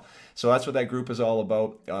NHL. So that's what that group is all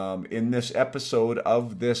about. In this episode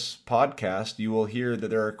of this podcast, you will hear that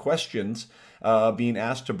there are questions being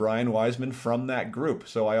asked to Brian Wiseman from that group.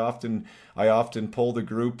 So I often pull the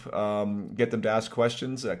group, get them to ask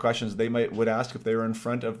questions they would ask if they were in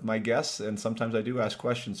front of my guests, and sometimes I do ask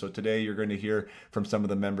questions. So today you're going to hear from some of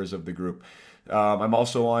the members of the group. I'm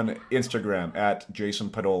also on Instagram at Jason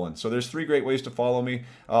Padolan. So there's 3 great ways to follow me.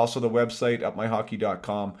 Also the website,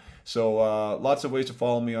 upmyhockey.com. So lots of ways to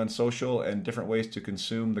follow me on social and different ways to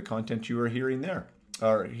consume the content you are hearing there.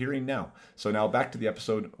 Are hearing now. So now back to the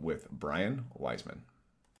episode with Brian Wiseman.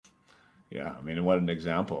 Yeah, I mean, what an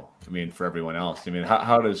example. I mean, for everyone else. I mean,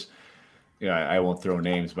 how does, I won't throw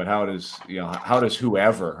names, but how does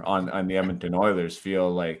whoever on the Edmonton Oilers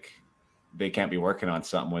feel like they can't be working on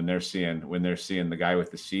something when they're seeing the guy with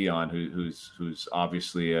the C on who's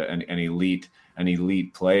obviously an elite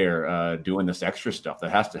player doing this extra stuff that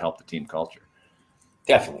has to help the team culture.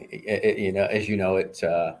 Definitely, as you know,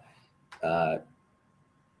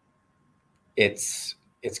 it's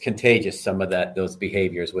contagious, some of those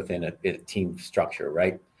behaviors within a team structure,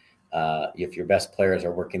 right? If your best players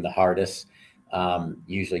are working the hardest,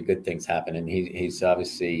 usually good things happen. And he's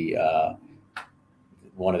obviously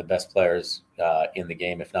one of the best players in the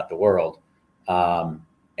game, if not the world.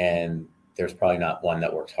 And there's probably not one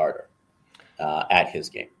that works harder at his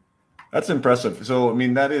game. That's impressive. So, I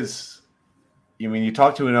mean, you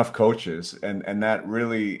talk to enough coaches and that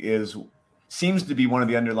really seems to be one of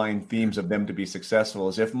the underlying themes of them to be successful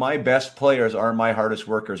is if my best players are my hardest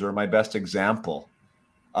workers or my best example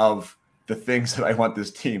of the things that I want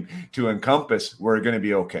this team to encompass, we're going to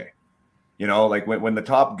be okay. Like when the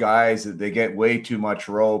top guys, they get way too much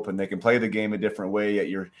rope and they can play the game a different way, yet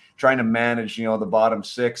you're trying to manage, the bottom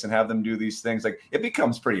 6 and have them do these things. Like it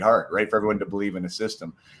becomes pretty hard, right, for everyone to believe in a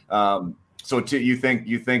system. So you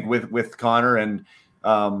think with Connor and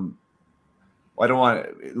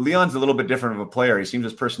Leon's a little bit different of a player. He seems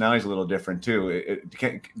his personality is a little different too.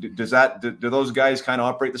 Do those guys kind of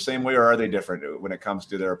operate the same way, or are they different when it comes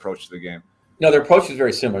to their approach to the game? No, their approach is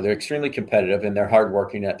very similar. They're extremely competitive and they're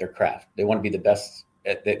hardworking at their craft. They want to be the best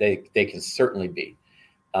they can certainly be.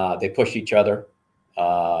 They push each other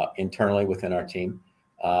internally within our team.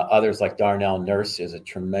 Others like Darnell Nurse is a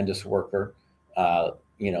tremendous worker.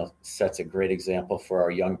 Sets a great example for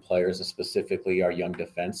our young players, and specifically our young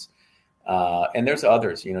defense. And there's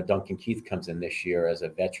others, Duncan Keith comes in this year as a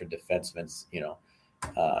veteran defenseman,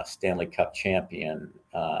 Stanley Cup champion,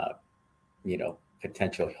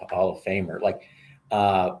 potential Hall of Famer. Like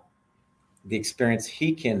the experience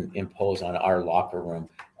he can impose on our locker room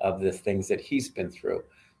of the things that he's been through.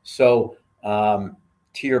 So to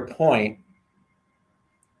your point,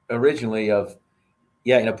 originally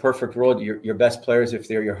in a perfect world, your best players, if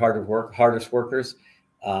they're your hardest workers,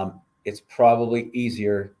 it's probably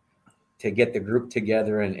easier to get the group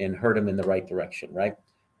together and herd them in the right direction, right?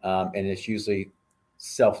 And it's usually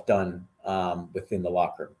self-done within the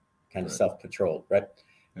locker. kind of self-patrolled, right?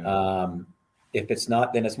 Yeah. If it's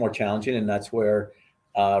not, then it's more challenging, and that's where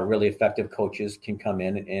really effective coaches can come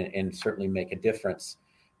in and certainly make a difference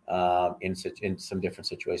in some different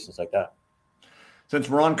situations like that. Since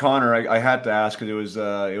we're on Connor, I had to ask, because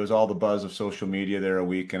it was all the buzz of social media there a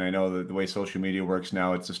week, and I know that the way social media works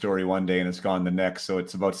now, it's a story one day and it's gone the next, so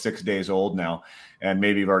it's about 6 days old now, and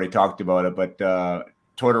maybe you've already talked about it, but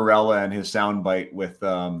Tortorella and his soundbite with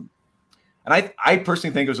and I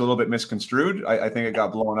personally think it was a little bit misconstrued. I think it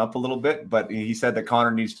got blown up a little bit, but he said that Connor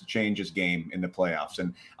needs to change his game in the playoffs.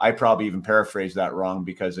 And I probably even paraphrased that wrong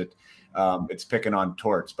because it's picking on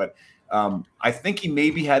Torts. But I think he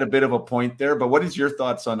maybe had a bit of a point there. But what is your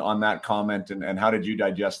thoughts on that comment, and how did you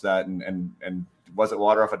digest that? And was it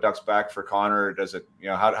water off a duck's back for Connor? Or does it,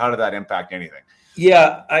 how did that impact anything?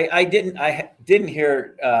 Yeah, I didn't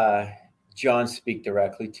hear John speak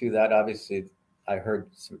directly to that. Obviously, I heard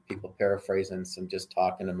some people paraphrasing, some just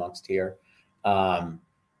talking amongst here.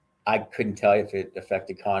 I couldn't tell you if it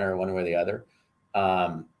affected Connor one way or the other.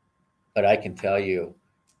 But I can tell you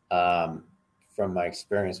from my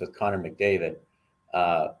experience with Connor McDavid,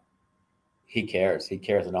 he cares. He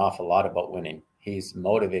cares an awful lot about winning. He's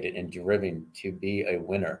motivated and driven to be a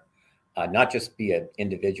winner, not just be an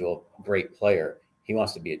individual great player. He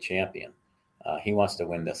wants to be a champion. He wants to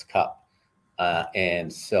win this cup.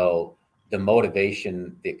 And so the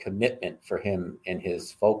motivation, the commitment for him and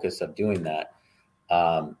his focus of doing that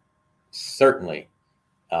certainly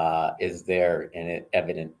is there and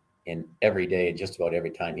evident in every day, just about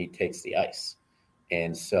every time he takes the ice.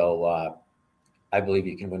 And so I believe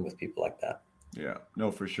you can win with people like that. Yeah, no,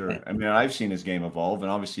 for sure. I mean, I've seen his game evolve,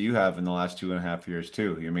 and obviously you have in the last 2.5 years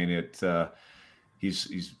too. I mean, he's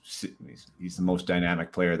the most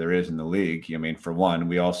dynamic player there is in the league. I mean, for one,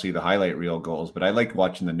 we all see the highlight reel goals, but I like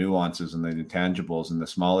watching the nuances and the intangibles and the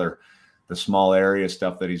small area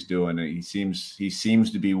stuff that he's doing. And he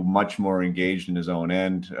seems to be much more engaged in his own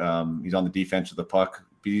end. He's on the defensive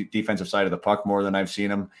side of the puck more than I've seen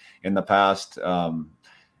him in the past.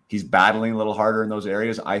 He's battling a little harder in those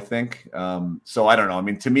areas, I think. So I don't know. I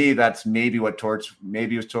mean, to me, that's maybe what Torch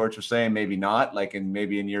was saying, maybe not. Like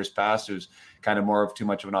maybe in years past, it was kind of more of too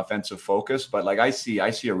much of an offensive focus. But like I see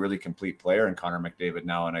a really complete player in Connor McDavid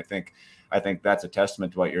now, and I think that's a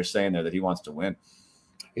testament to what you're saying there, that he wants to win.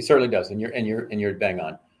 He certainly does, and you're bang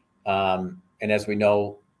on. And as we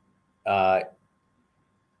know,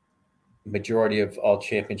 majority of all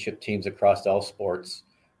championship teams across all sports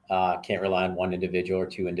can't rely on one individual or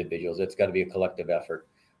two individuals. It's got to be a collective effort.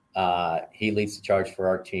 He leads the charge for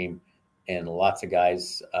our team, and lots of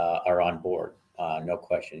guys are on board. No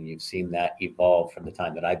question. You've seen that evolve from the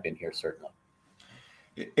time that I've been here, certainly.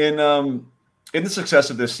 In the success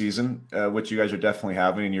of this season, which you guys are definitely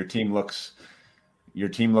having, and your team looks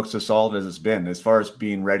as solid as it's been, as far as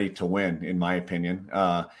being ready to win, in my opinion.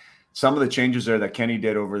 Some of the changes there that Kenny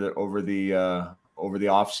did over the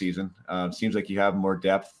off season, seems like you have more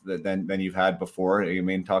depth than you've had before. I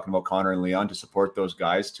mean, talking about Connor and Leon to support those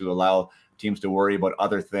guys, to allow teams to worry about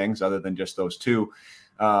other things other than just those two.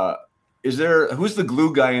 Who's the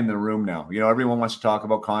glue guy in the room now? Everyone wants to talk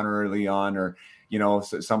about Connor or Leon or,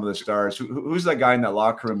 some of the stars. Who's that guy in that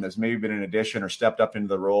locker room that's maybe been an addition or stepped up into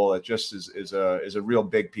the role that just is a real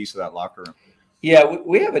big piece of that locker room? Yeah,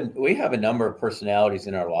 we have a number of personalities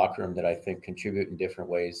in our locker room that I think contribute in different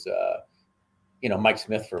ways. Mike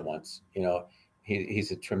Smith, for once,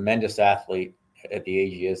 he's a tremendous athlete at the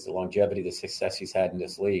age he is, the longevity, the success he's had in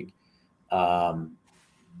this league.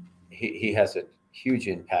 He has a huge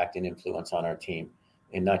impact and influence on our team,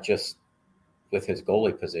 and not just with his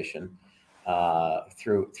goalie position,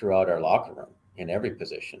 throughout our locker room in every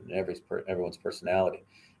position, everyone's personality.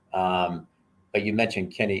 But you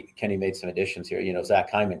mentioned Kenny made some additions here. Zach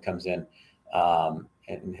Hyman comes in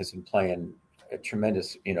and has been playing a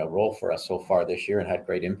tremendous, role for us so far this year and had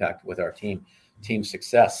great impact with our team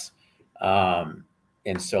success. And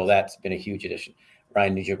so that's been a huge addition.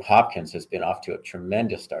 Ryan Nugent-Hopkins has been off to a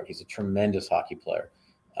tremendous start. He's a tremendous hockey player,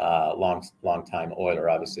 long time Oiler,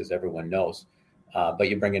 obviously, as everyone knows. But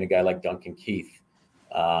you bring in a guy like Duncan Keith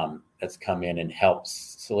that's come in and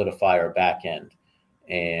helps solidify our back end,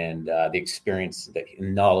 and the experience,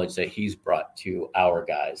 knowledge that he's brought to our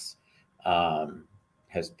guys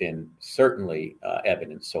has been certainly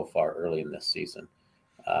evident so far early in this season.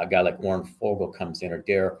 A guy like Warren Fogle comes in, or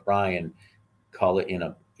Derek Ryan, call it in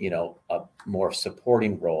a more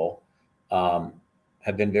supporting role,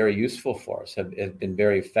 have been very useful for us, have been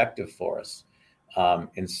very effective for us.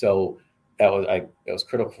 And so that was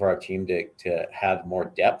critical for our team to have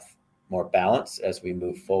more depth, more balance as we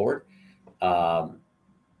move forward.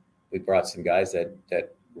 We brought some guys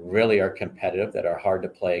that really are competitive, that are hard to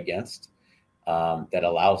play against, that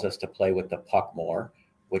allows us to play with the puck more,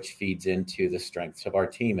 which feeds into the strengths of our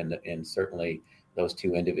team. And certainly those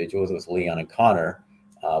two individuals, with Leon and Connor,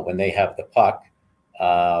 when they have the puck,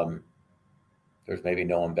 there's maybe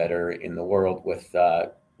no one better in the world with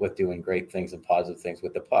doing great things and positive things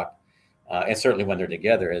with the puck. And certainly when they're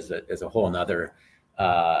together is a whole nother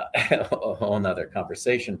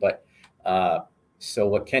conversation. But so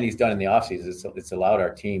what Kenny's done in the offseason is it's allowed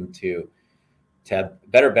our team to have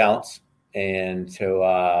better balance and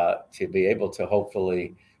to be able to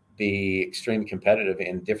hopefully be extremely competitive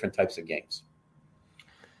in different types of games.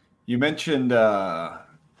 You mentioned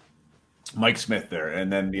Mike Smith there,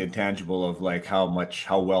 and then the intangible of like how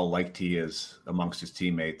well liked he is amongst his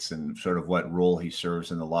teammates and sort of what role he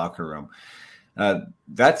serves in the locker room.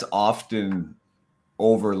 That's often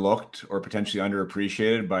overlooked or potentially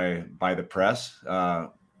underappreciated by the press.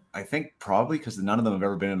 I think probably because none of them have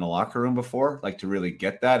ever been in the locker room before, like to really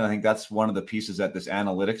get that. And I think that's one of the pieces that this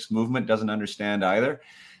analytics movement doesn't understand either.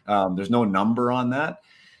 There's no number on that.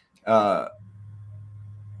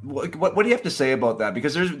 What do you have to say about that?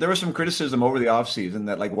 Because there was some criticism over the offseason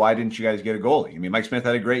that, like, why didn't you guys get a goalie? I mean, Mike Smith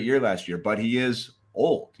had a great year last year, but he is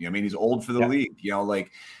old. I mean, he's old for the league.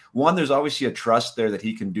 Like, one, there's obviously a trust there that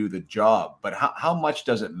he can do the job, but how much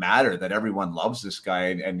does it matter that everyone loves this guy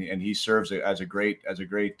and he serves as a great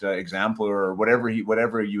example or whatever you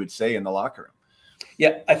would say in the locker room?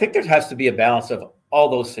 Yeah, I think there has to be a balance of all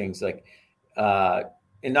those things, like,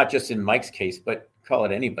 and not just in Mike's case, but call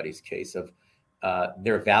it anybody's case of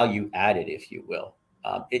their value added, if you will.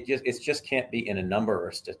 It just can't be in a number or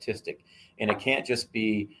a statistic, and it can't just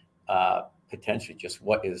be potentially just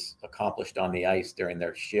what is accomplished on the ice during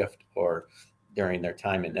their shift or during their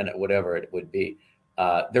time, and then whatever it would be.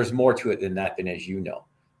 There's more to it than that, than as you know.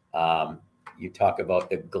 You talk about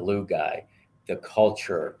the glue guy, the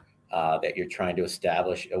culture that you're trying to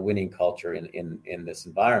establish, a winning culture in this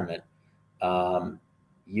environment.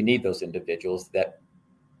 You need those individuals that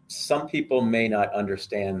some people may not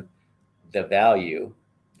understand the value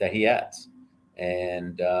that he adds.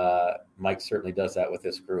 And Mike certainly does that with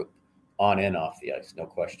this group, on and off the ice, no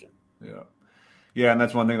question. Yeah, and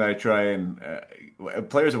that's one thing that I try and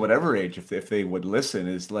players of whatever age, if they would listen,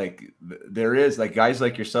 is like there is like guys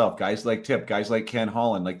like yourself, guys like Tip, guys like Ken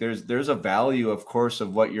Holland. Like there's a value, of course,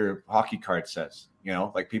 of what your hockey card says.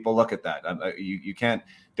 Like people look at that. You can't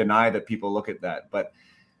deny that people look at that. But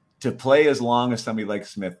to play as long as somebody like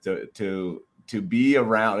Smith, to be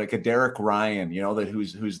around like a Derek Ryan, that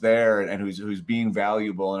who's there and who's being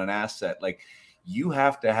valuable and an asset, like you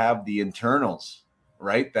have to have the internals,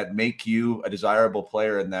 right, that make you a desirable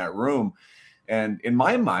player in that room. And in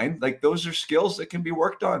my mind, like those are skills that can be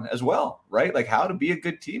worked on as well, right? Like how to be a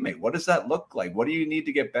good teammate. What does that look like? What do you need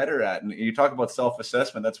to get better at? And you talk about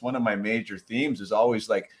self-assessment. That's one of my major themes, is always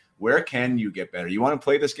like, where can you get better? You want to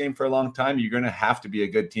play this game for a long time, you're going to have to be a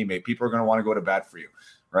good teammate. People are going to want to go to bat for you,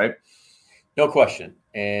 right? No question.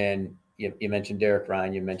 And you mentioned Derek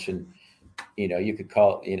Ryan. You mentioned, you could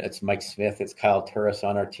call, it's Mike Smith. It's Kyle Turris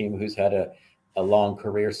on our team, who's had a long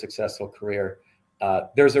career, successful career.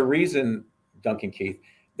 There's a reason, Duncan Keith,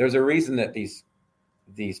 there's a reason that these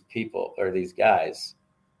people or these guys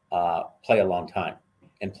play a long time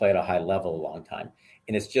and play at a high level a long time.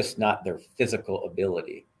 And it's just not their physical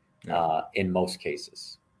ability in most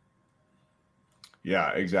cases.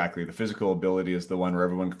 Yeah, exactly. The physical ability is the one where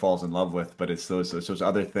everyone falls in love with, but it's those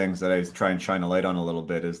other things that I try and shine a light on a little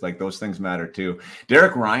bit, is like those things matter too.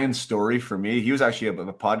 Derek Ryan's story for me, he was actually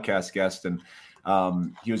a podcast guest, and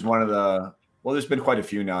he was one of the, well, there's been quite a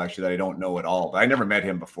few now actually that I don't know at all, but I never met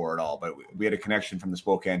him before at all, but we had a connection from the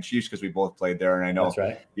Spokane Chiefs because we both played there. And I know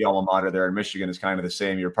the alma mater there in Michigan is kind of the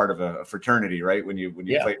same. You're part of a fraternity, right? When you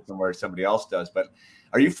play somewhere somebody else does. But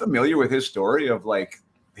are you familiar with his story of like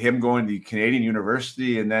him going to Canadian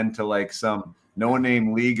University and then to like some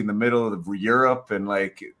no-name league in the middle of Europe, and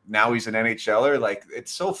like now he's an NHLer? Like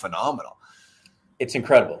it's so phenomenal. It's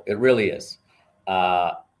incredible. It really is.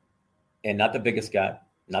 And not the biggest guy,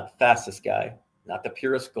 not the fastest guy, not the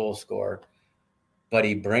purest goal scorer, but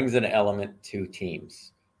he brings an element to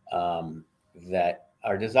teams that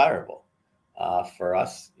are desirable for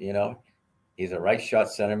us. He's a right shot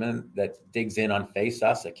centerman that digs in on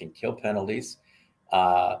face-offs, that can kill penalties,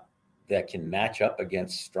 that can match up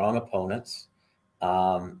against strong opponents.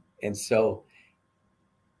 And so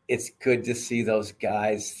it's good to see those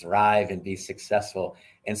guys thrive and be successful.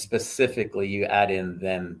 And specifically, you add in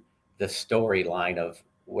then the storyline of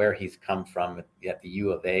where he's come from at the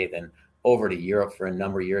U of A, then over to Europe for a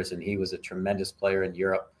number of years. And he was a tremendous player in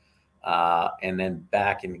Europe, and then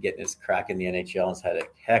back and getting his crack in the NHL, and has had a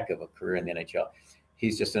heck of a career in the NHL.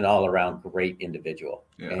 he's just an all-around great individual.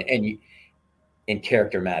 Yeah. And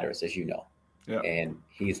character matters, as you know. Yeah. And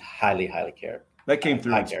he's highly character. That came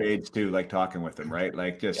through in spades too, like talking with him, right?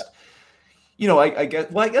 Like just, I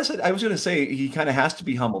guess I was going to say he kind of has to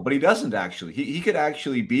be humble, but he doesn't actually. He could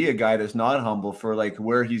actually be a guy that's not humble for like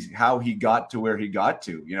how he got to where he got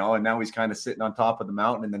to, and now he's kind of sitting on top of the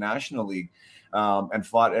mountain in the National League, and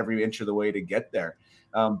fought every inch of the way to get there.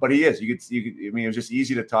 But he is. You could. I mean, it was just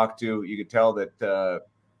easy to talk to. You could tell that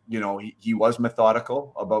he was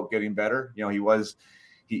methodical about getting better. He was.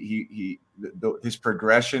 His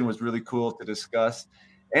progression was really cool to discuss.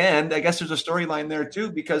 And I guess there's a storyline there too,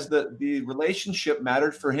 because the relationship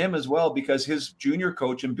mattered for him as well, because his junior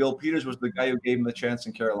coach and Bill Peters was the guy who gave him the chance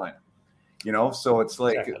in Carolina. So it's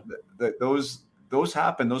like those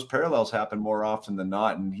happen, those parallels happen more often than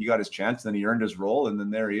not. And he got his chance, then he earned his role, and then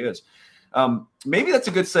there he is. Maybe that's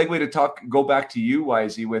a good segue to go back to you,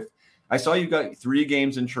 Wisey, I saw you got 3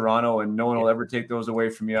 games in Toronto, and no one will ever take those away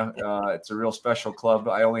from you. It's a real special club.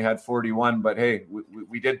 I only had 41, but hey,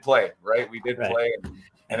 we did play, right? We did play,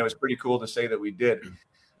 and it was pretty cool to say that we did.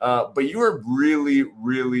 But you were really,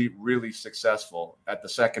 really, really successful at the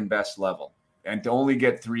second best level, and to only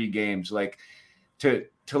get 3 games, like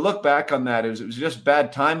to look back on that, it was just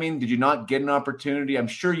bad timing. Did you not get an opportunity? I'm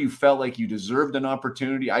sure you felt like you deserved an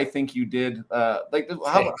opportunity. I think you did. How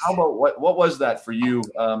about what was that for you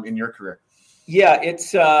in your career? Yeah,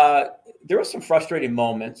 it's there were some frustrating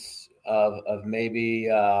moments of maybe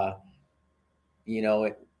a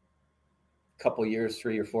couple years,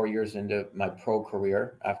 3 or 4 years into my pro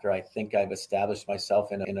career, after I think I've established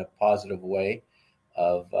myself in a positive way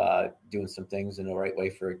of doing some things in the right way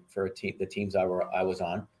for the teams I was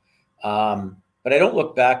on. But I don't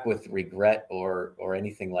look back with regret or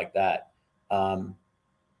anything like that.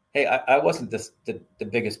 Hey, I wasn't the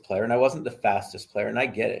biggest player, and I wasn't the fastest player, and I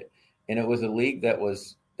get it. And it was a league that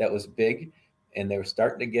was big, and they were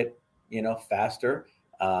starting to get faster.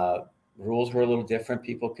 Rules were a little different.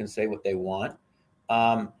 People can say what they want.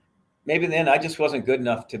 Maybe then I just wasn't good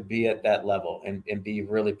enough to be at that level and be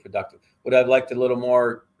really productive. Would I have liked a little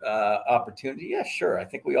more opportunity? Yeah, sure. I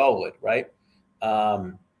think we all would, right?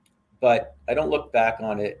 But I don't look back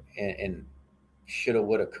on it and shoulda,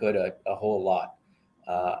 woulda, coulda a whole lot.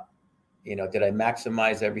 Did I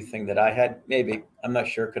maximize everything that I had? Maybe. I'm not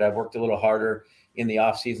sure. Could I have worked a little harder in the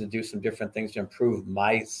off season, do some different things to improve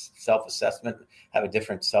my self-assessment, have a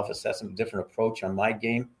different self-assessment, different approach on my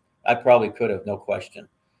game? I probably could have, no question.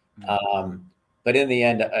 But in the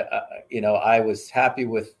end, I was happy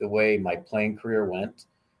with the way my playing career went,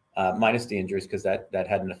 minus the injuries, because that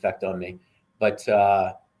had an effect on me. But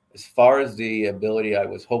as far as the ability, I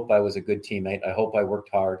hope I was a good teammate. I hope I worked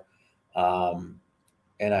hard.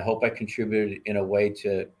 And I hope I contributed in a way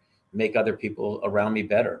to make other people around me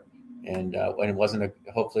better. And when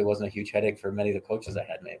hopefully it wasn't a huge headache for many of the coaches I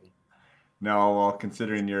had, maybe. No, well,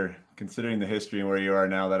 considering the history and where you are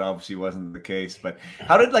now, that obviously wasn't the case. But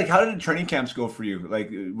how did the training camps go for you? Like,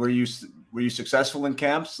 were you successful in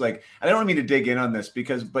camps? Like, I don't mean to dig in on this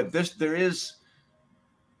there is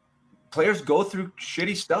players go through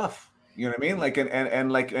shitty stuff. You know what I mean? Like,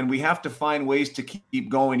 and we have to find ways to keep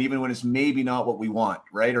going, even when it's maybe not what we want,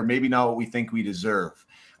 right? Or maybe not what we think we deserve.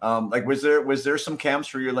 Was there some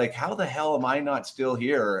camps where you're like, how the hell am I not still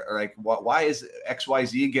here? Or like, why is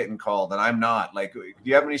XYZ getting called and I'm not? Like, do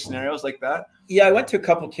you have any scenarios like that? Yeah, I went to a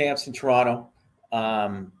couple camps in Toronto.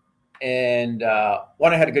 And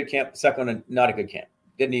one, I had a good camp. The second one, not a good camp.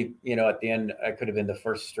 Didn't even, at the end, I could have been the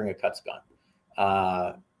first string of cuts gone,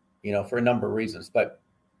 for a number of reasons. But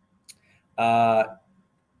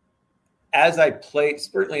as I played,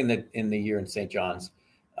 certainly in the year in St. John's,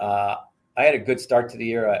 I had a good start to the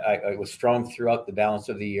year. I was strong throughout the balance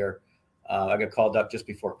of the year. I got called up just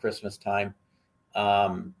before Christmas time.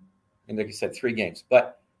 And like you said, 3 games.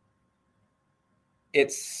 But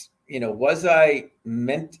it's, was I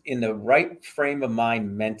meant in the right frame of mind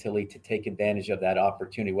mentally to take advantage of that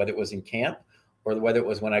opportunity, whether it was in camp or whether it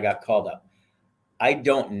was when I got called up? I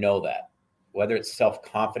don't know that. Whether it's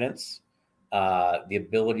self-confidence, the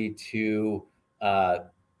ability to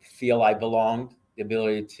feel I belonged, the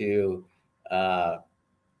ability to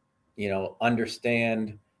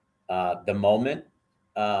understand the moment.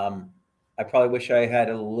 I probably wish I had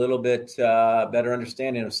a little bit better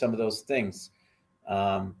understanding of some of those things.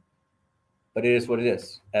 But it is what it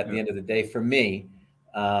is at the end of the day for me.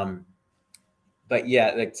 But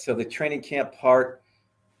yeah, so the training camp part,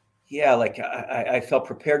 I felt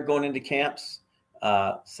prepared going into camps.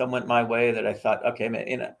 Some went my way that I thought, okay,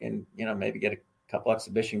 maybe get a couple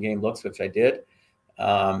exhibition game looks, which I did.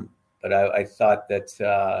 But I thought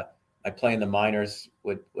that my play in the minors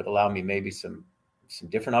would allow me maybe some some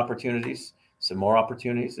different opportunities, some more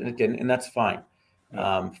opportunities, and it didn't, and that's fine.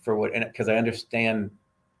 For what, because I understand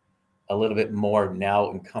a little bit more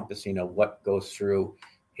now, encompassing of what goes through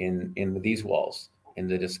in these walls, in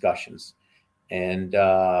the discussions, and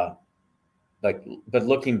but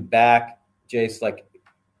looking back, Jace, like,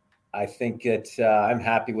 I think that I'm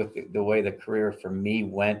happy with the way the career for me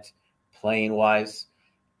went, playing wise.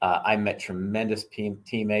 I met tremendous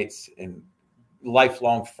teammates and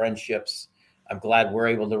lifelong friendships. I'm glad we're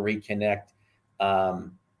able to reconnect.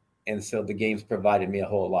 And so the game's provided me a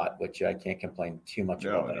whole lot, which I can't complain too much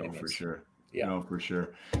about. No, for sure. Yeah, no, for sure.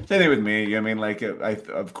 Same thing with me. I mean, like,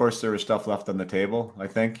 of course there was stuff left on the table. I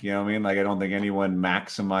think, you know what I mean? Like, I don't think anyone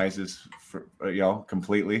maximizes for,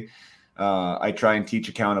 completely. I try and teach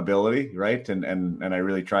accountability, right? And I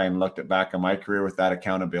really try and look back on my career with that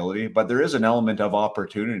accountability. But there is an element of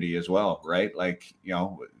opportunity as well, right? Like,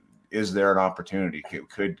 is there an opportunity?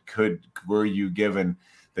 Were you given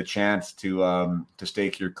the chance to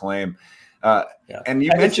stake your claim? And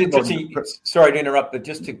you mentioned, sorry to interrupt, but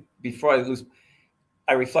just before I lose,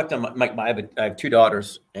 I reflect on I have two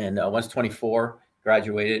daughters, and one's 24,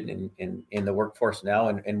 graduated in the workforce now,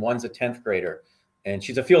 and one's a 10th grader, and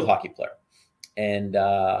she's a field hockey player, and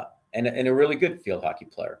a really good field hockey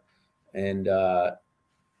player. And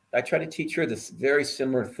I try to teach her this very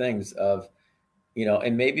similar things of,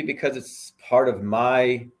 and maybe because it's part of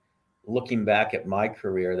my looking back at my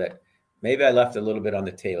career, that maybe I left a little bit on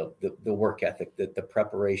the table, the work ethic, the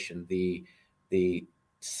preparation, the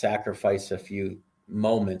sacrifice a few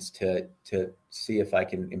moments to see if I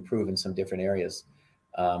can improve in some different areas.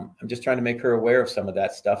 I'm just trying to make her aware of some of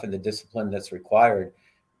that stuff and the discipline that's required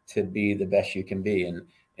to be the best you can be.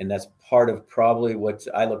 And that's part of probably what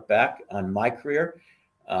I look back on my career,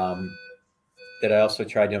 that I also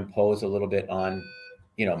tried to impose a little bit on,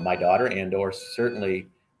 my daughter, and or certainly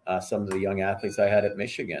some of the young athletes I had at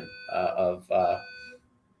Michigan, of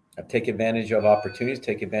take advantage of opportunities,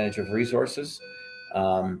 take advantage of resources.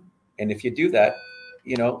 And if you do that,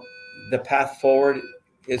 the path forward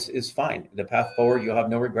is fine. The path forward, you'll have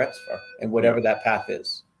no regrets for, and whatever that path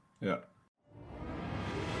is. Yeah.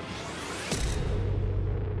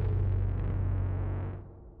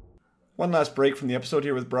 One last break from the episode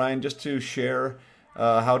here with Brian, just to share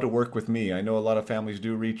how to work with me. I know a lot of families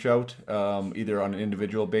do reach out, either on an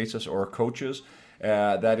individual basis or coaches.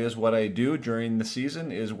 That is what I do during the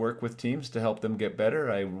season, is work with teams to help them get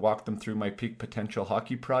better. I walk them through my Peak Potential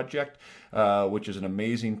Hockey Project, which is an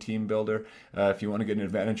amazing team builder. If you want to get an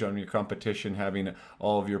advantage on your competition, having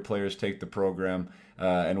all of your players take the program,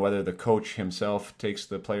 and whether the coach himself takes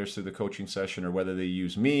the players through the coaching session or whether they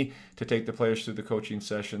use me to take the players through the coaching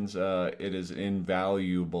sessions, it is an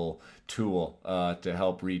invaluable tool to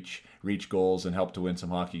help reach goals and help to win some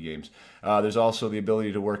hockey games. There's also the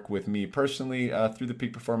ability to work with me personally through the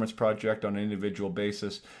Peak Performance Project on an individual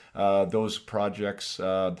basis. Those projects,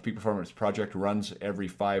 the Peak Performance Project runs every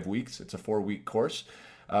 5 weeks. It's a 4-week course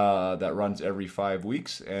that runs every 5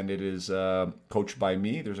 weeks, and it is coached by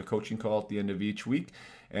me. There's a coaching call at the end of each week,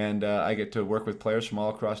 and I get to work with players from all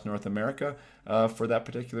across North America for that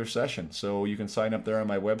particular session. So you can sign up there on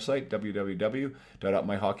my website,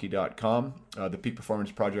 www.upmyhockey.com. The Peak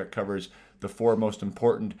Performance Project covers the 4 most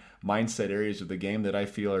important mindset areas of the game that I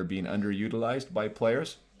feel are being underutilized by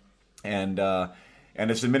players. And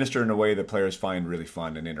it's administered in a way that players find really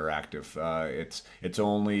fun and interactive. It's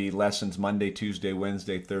only lessons Monday, Tuesday,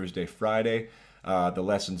 Wednesday, Thursday, Friday. The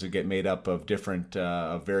lessons get made up of different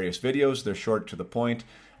various videos. They're short to the point.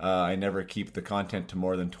 I never keep the content to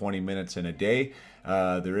more than 20 minutes in a day.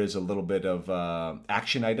 There is a little bit of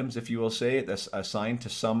action items, if you will say, that's assigned to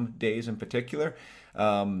some days in particular.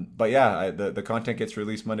 But yeah, the content gets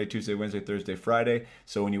released Monday, Tuesday, Wednesday, Thursday, Friday.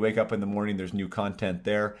 So when you wake up in the morning, there's new content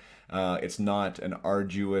there. It's not an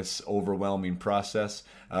arduous, overwhelming process,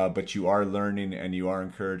 but you are learning and you are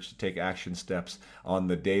encouraged to take action steps on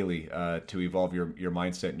the daily to evolve your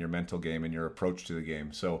mindset and your mental game and your approach to the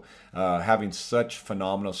game. So having such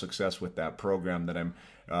phenomenal success with that program that I'm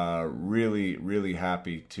really, really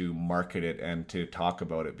happy to market it and to talk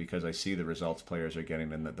about it, because I see the results players are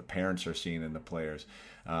getting and that the parents are seeing in the players,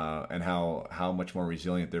 and how much more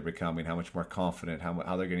resilient they're becoming, how much more confident,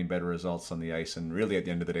 how they're getting better results on the ice, and really at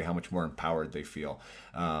the end of the day, how much more empowered they feel,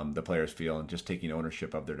 the players feel, and just taking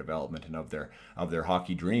ownership of their development and of their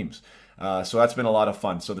hockey dreams. So that's been a lot of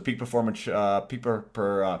fun. So the Peak Performance,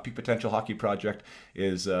 Peak Potential Hockey Project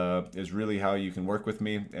is really how you can work with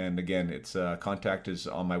me. And again, it's contact is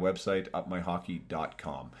on my website,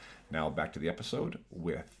 upmyhockey.com. Now back to the episode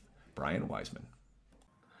with Brian Wiseman.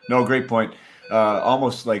 No, great point.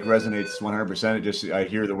 Almost like resonates 100%. I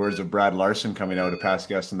hear the words of Brad Larson coming out, a past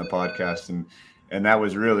guest in the podcast, And that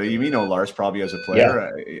was really, you know, Lars probably as a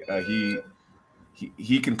player,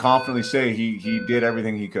 he can confidently say he did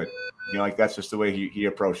everything he could. You know, like that's just the way he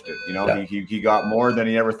approached it. You know, he got more than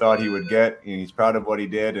he ever thought he would get, and he's proud of what he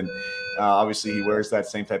did. And obviously, he wears that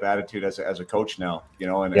same type of attitude as a coach now. You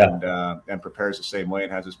know, and prepares the same way,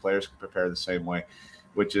 and has his players prepare the same way,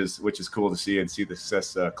 which is cool to see, and see the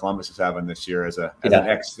success Columbus is having this year as an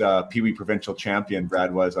ex Pee Wee provincial champion.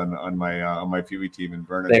 Brad was on my Pee Wee team in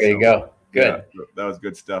Vernon. There you go. Good. Yeah, that was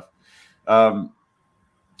good stuff.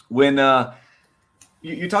 When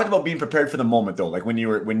you talked about being prepared for the moment, though, like when you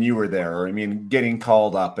were there, or I mean, getting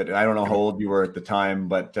called up. I don't know how old you were at the time,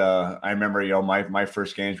 but I remember, you know, my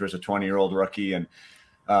first games was a 20-year-old rookie, and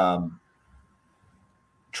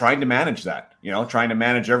trying to manage that, you know, trying to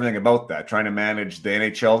manage everything about that, trying to manage the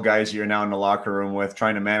NHL guys you're now in the locker room with,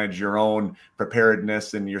 trying to manage your own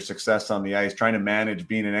preparedness and your success on the ice, trying to manage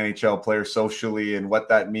being an NHL player socially and what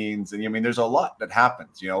that means. And I mean, there's a lot that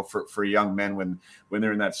happens, you know, for young men when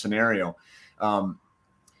they're in that scenario. I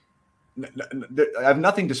have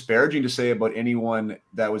nothing disparaging to say about anyone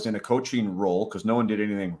that was in a coaching role, because no one did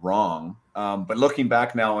anything wrong. But looking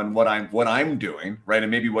back now and what I'm doing, right, and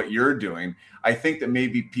maybe what you're doing, I think that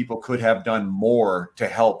maybe people could have done more to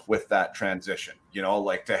help with that transition, you know,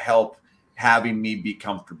 like to help having me be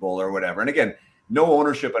comfortable or whatever. And again, no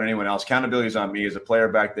ownership on anyone else. Accountability is on me as a player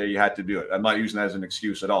back there. You had to do it. I'm not using that as an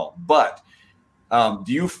excuse at all. But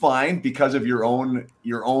do you find, because of your own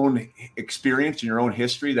experience and your own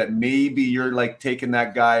history, that maybe you're like taking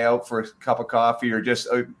that guy out for a cup of coffee, or just,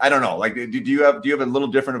 I don't know, like, do you have a little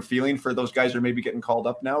different of feeling for those guys who are maybe getting called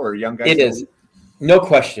up now, or young guys? It is, no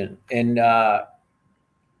question. And I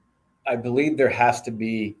believe there has to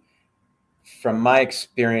be, from my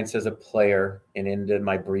experience as a player and into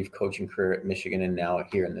my brief coaching career at Michigan and now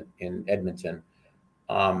here in Edmonton,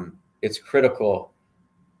 it's critical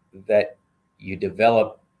that you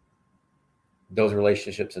develop those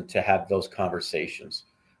relationships and to have those conversations.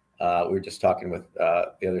 We were just talking with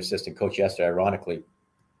the other assistant coach yesterday. Ironically,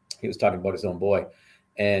 he was talking about his own boy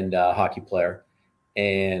and hockey player,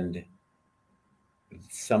 and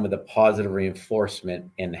some of the positive reinforcement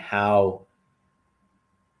and how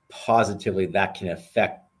positively that can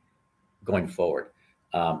affect going forward.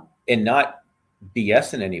 And not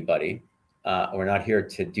BSing anybody. We're not here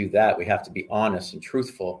to do that. We have to be honest and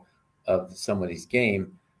truthful of somebody's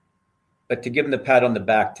game, but to give them the pat on the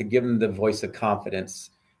back, to give them the voice of confidence,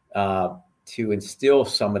 to instill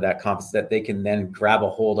some of that confidence that they can then grab a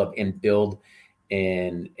hold of and build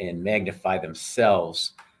and magnify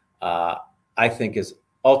themselves, I think is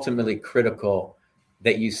ultimately critical,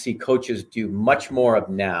 that you see coaches do much more of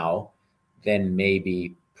now than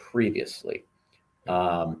maybe previously.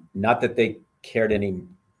 Not that they cared any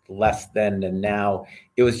less then and now.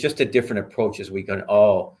 It was just a different approach, as we can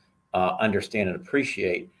all understand and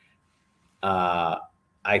appreciate.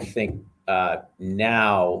 I think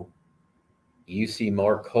now you see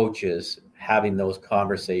more coaches having those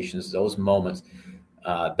conversations, those moments,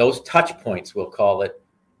 those touch points, we'll call it,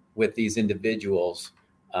 with these individuals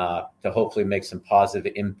to hopefully make some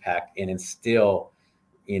positive impact and instill,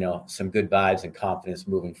 you know, some good vibes and confidence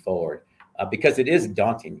moving forward. Because it is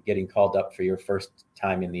daunting getting called up for your first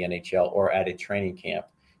time in the NHL or at a training camp,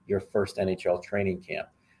 your first NHL training camp,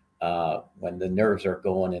 when the nerves are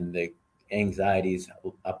going and the anxieties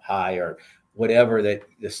up high, or whatever that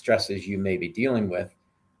the stresses you may be dealing with.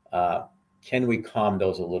 Can we calm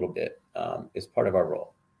those a little bit? Is part of our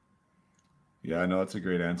role. Yeah, I know that's a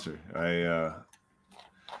great answer. I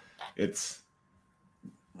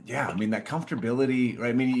mean, that comfortability, right?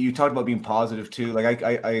 I mean, you talked about being positive too. Like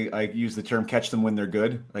I use the term catch them when they're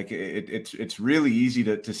good. Like it's really easy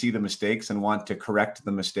to see the mistakes and want to correct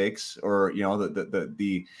the mistakes, or, you know,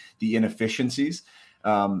 the inefficiencies.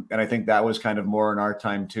 And I think that was kind of more in our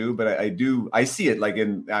time too, but I see it like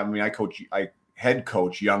I head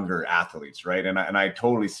coach younger athletes, right? And I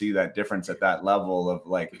totally see that difference at that level of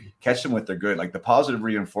like, catch them when they're good. Like the positive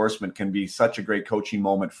reinforcement can be such a great coaching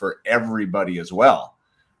moment for everybody as well.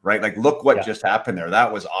 Right? Like, look what just happened there.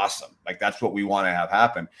 That was awesome. Like, that's what we want to have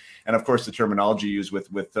happen. And of course, the terminology used with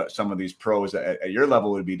some of these pros at your level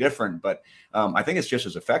would be different, but I think it's just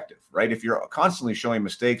as effective, right? If you're constantly showing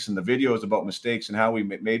mistakes and the videos about mistakes and how we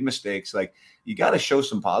made mistakes, like, you got to show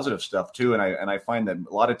some positive stuff too. And I find that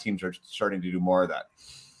a lot of teams are starting to do more of that.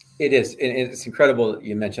 It is. And it's incredible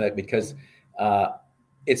you mentioned that, because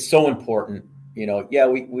it's so important. You know,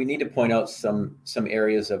 we need to point out some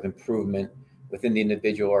areas of improvement within the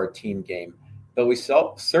individual or team game, but we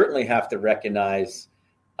certainly have to recognize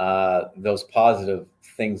those positive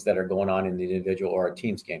things that are going on in the individual or our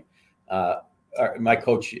team's game. My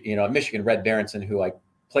coach, you know, at Michigan, Red Berenson, who I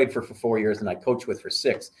played for 4 years and I coached with for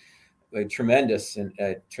 6. A tremendous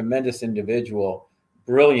individual,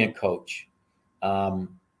 brilliant coach.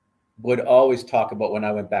 Would always talk about when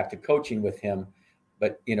I went back to coaching with him,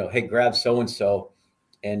 but, hey, grab so-and-so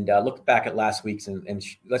and look back at last week's and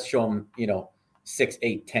let's show him, 6,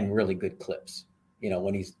 8, 10 really good clips,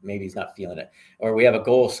 when he's not feeling it. Or we have a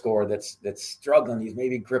goal scorer that's struggling. He's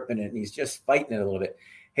maybe gripping it and he's just fighting it a little bit.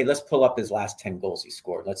 Hey, let's pull up his last 10 goals he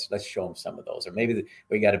scored. Let's show him some of those. Or maybe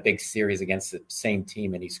we got a big series against the same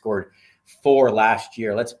team and he scored 4 last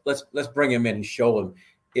year. Let's bring him in and show him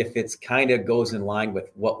if it's kind of goes in line with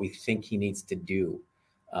what we think he needs to do.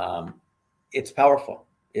 It's powerful.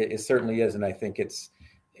 It certainly is. And I think it's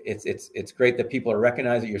great that people are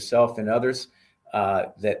recognizing yourself and others,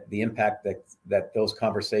 that the impact that those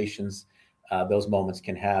conversations, those moments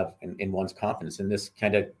can have in one's confidence. And this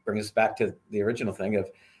kind of brings us back to the original thing of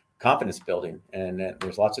confidence building. And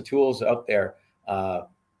there's lots of tools out there,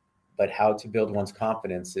 but how to build one's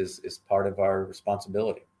confidence is part of our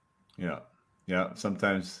responsibility. Yeah. Yeah.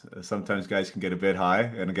 Sometimes guys can get a bit high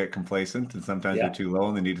and get complacent, and sometimes they're too low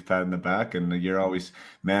and they need a pat in the back, and you're always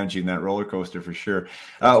managing that roller coaster for sure.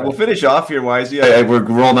 We'll finish off here, Wisey. We're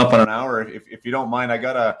rolling up on an hour. If you don't mind, I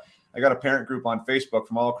got a parent group on Facebook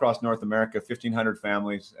from all across North America, 1,500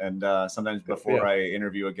 families. And sometimes before I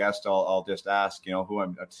interview a guest, I'll just ask, who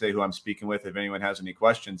I'm speaking with, if anyone has any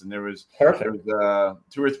questions. And there was 2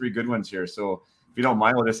 or 3 good ones here. So if you don't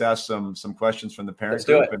mind, we'll just ask some questions from the parent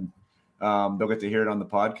group, and they'll get to hear it on the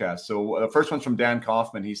podcast. So the first one's from Dan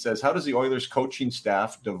Kaufman. He says, how does the Oilers coaching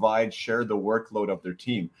staff share the workload of their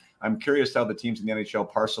team? I'm curious how the teams in the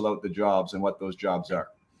NHL parcel out the jobs and what those jobs are.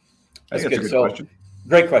 That's a good question.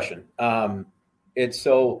 Great question.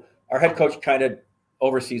 So our head coach kind of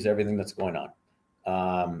oversees everything that's going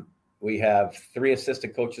on. We have 3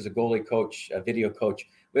 assistant coaches, a goalie coach, a video coach.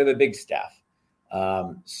 We have a big staff.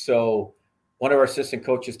 So one of our assistant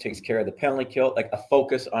coaches takes care of the penalty kill, like a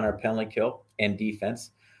focus on our penalty kill and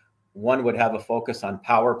defense. One would have a focus on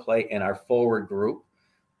power play in our forward group.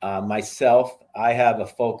 Myself, I have a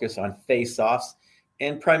focus on face-offs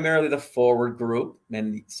and primarily the forward group,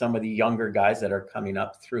 and some of the younger guys that are coming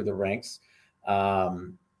up through the ranks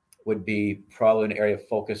would be probably an area of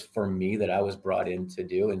focus for me that I was brought in to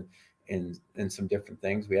do and some different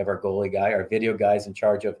things. We have our goalie guy, our video guys in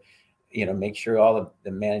charge of, make sure all of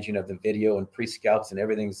the managing of the video and pre-scouts and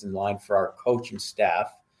everything's in line for our coaching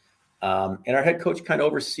staff. And our head coach kind of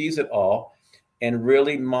oversees it all and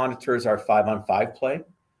really monitors our 5-on-5 play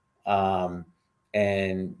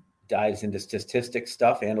and dives into statistic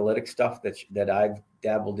stuff, analytic stuff that I've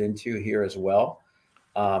dabbled into here as well.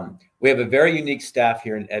 We have a very unique staff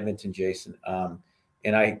here in Edmonton, Jason.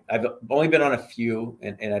 And I've only been on a few,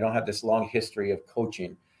 and I don't have this long history of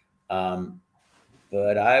coaching.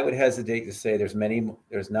 But I would hesitate to say there's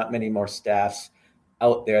not many more staffs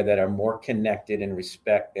out there that are more connected and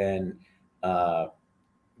respect and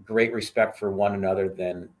great respect for one another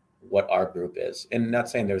than what our group is. And not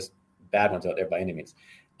saying there's bad ones out there by any means.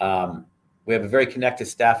 We have a very connected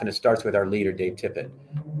staff, and it starts with our leader, Dave Tippett.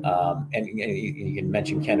 And you can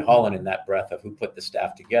mention Ken Holland in that breath of who put the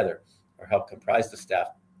staff together or helped comprise the staff.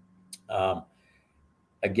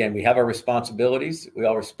 Again, we have our responsibilities. We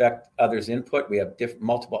all respect others' input. We have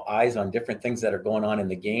multiple eyes on different things that are going on in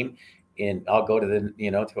the game. And I'll go to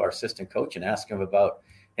to our assistant coach and ask him about,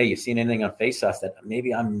 hey, you seen anything on faceoffs that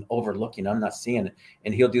maybe I'm overlooking? I'm not seeing it.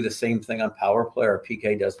 And he'll do the same thing on power play. Or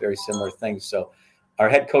PK does very similar things. So our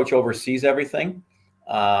head coach oversees everything.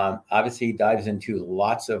 Obviously, he dives into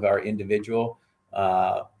lots of our individual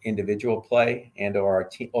play and or our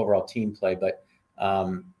overall team play. But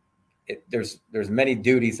there's many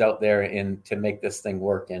duties out there to make this thing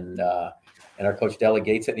work, and our coach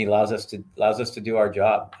delegates it, and he allows us to do our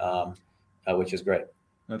job, which is great.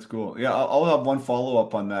 That's cool. Yeah, I'll have one follow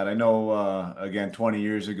up on that. I know again 20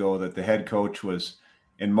 years ago that the head coach was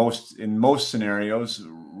in most scenarios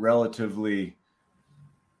relatively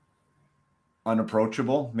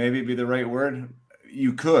unapproachable, maybe be the right word.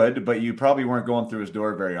 You could, but you probably weren't going through his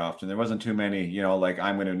door very often. There wasn't too many, like,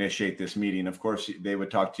 I'm going to initiate this meeting. Of course, they would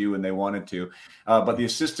talk to you when they wanted to. But the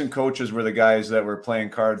assistant coaches were the guys that were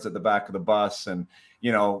playing cards at the back of the bus and,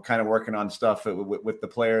 kind of working on stuff with the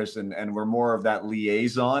players and were more of that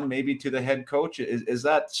liaison maybe to the head coach. Is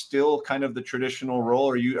that still kind of the traditional role?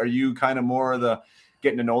 Are you kind of more of the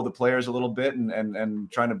getting to know the players a little bit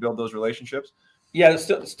and trying to build those relationships? Yeah,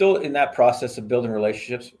 still in that process of building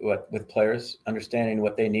relationships with players, understanding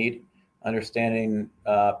what they need, understanding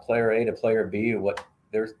player A to player B, what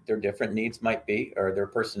their different needs might be or their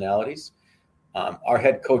personalities. Our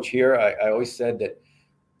head coach here, I always said that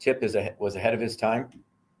Tip was ahead of his time.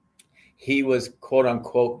 he was, quote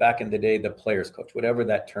unquote, back in the day, the player's coach, whatever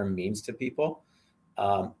that term means to people.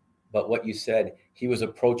 But what you said, he was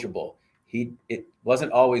approachable. It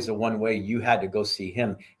wasn't always a one way. You had to go see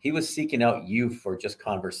him. He was seeking out you for just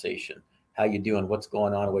conversation. How you doing? What's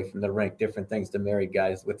going on away from the rink? Different things to married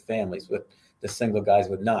guys with families, with the single guys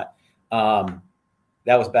with not.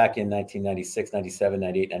 That was back in 1996, 97,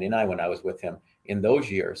 98, 99 when I was with him. In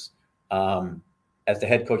those years, as the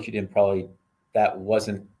head coach, that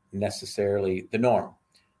wasn't necessarily the norm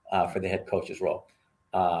for the head coach's role.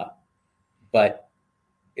 But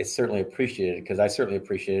it's certainly appreciated, because I certainly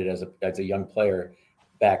appreciated as a young player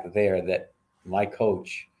back there that my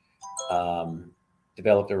coach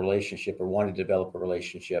developed a relationship, or wanted to develop a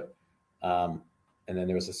relationship. And then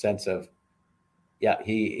there was a sense of,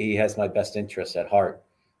 he has my best interests at heart.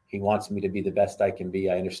 He wants me to be the best I can be.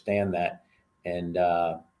 I understand that. And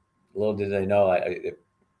little did I know,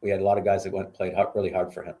 we had a lot of guys that played really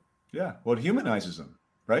hard for him. Yeah. Well, it humanizes him,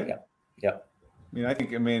 right? Yeah. Yeah. I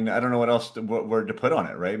don't know what word to put on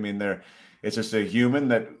it, right? It's just a human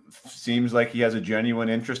that seems like he has a genuine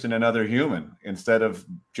interest in another human instead of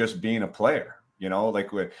just being a player,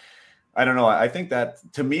 I don't know. I think that,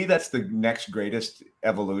 to me, that's the next greatest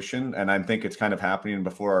evolution. And I think it's kind of happening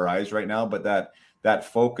before our eyes right now, but that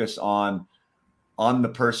focus on the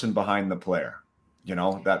person behind the player,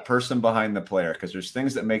 that person behind the player, because there's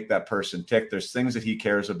things that make that person tick. There's things that he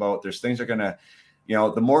cares about. There's things that are going to,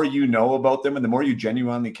 the more you know about them and the more you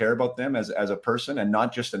genuinely care about them as a person and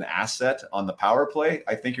not just an asset on the power play,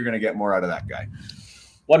 I think you're going to get more out of that guy.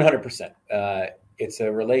 100%. It's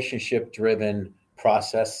a relationship-driven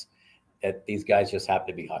process that these guys just happen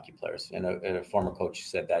to be hockey players. And a former coach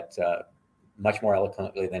said that much more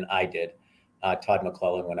eloquently than I did. Todd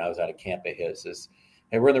McClellan, when I was at a camp of his, is,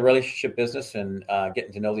 hey, we're in the relationship business, and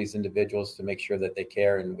getting to know these individuals to make sure that they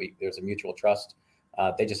care and there's a mutual trust.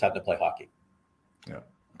 They just happen to play hockey. Yeah,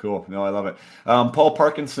 cool. No, I love it. Paul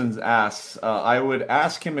Parkinson's asks, I would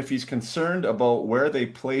ask him if he's concerned about where they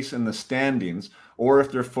place in the standings or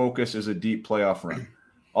if their focus is a deep playoff run.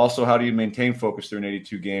 Also, how do you maintain focus through an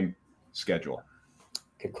 82-game schedule?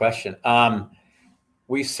 Good question.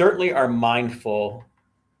 We certainly are mindful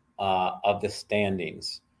of the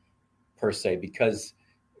standings per se, because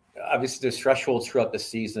obviously there's thresholds throughout the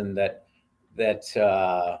season that is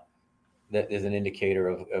an indicator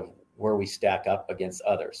of where we stack up against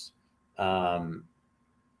others.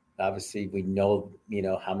 Obviously we know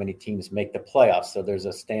how many teams make the playoffs, so there's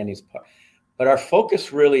a standings part. But our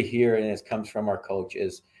focus really here, and it comes from our coach,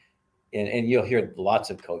 is, and you'll hear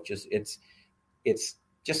lots of coaches, it's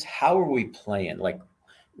just how are we playing? Like,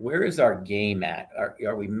 where is our game at?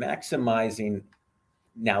 Are we maximizing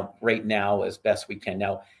right now as best we can?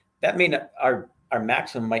 Now, that may not, our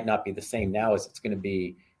maximum might not be the same now as it's going to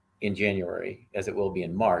be in January as it will be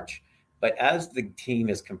in March. But as the team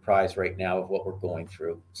is comprised right now of what we're going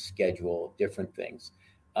through, schedule, different things,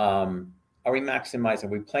 are we maximizing? Are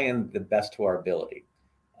we playing the best to our ability?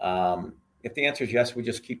 If the answer is yes, we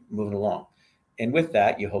just keep moving along. And with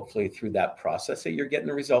that, you hopefully through that process that you're getting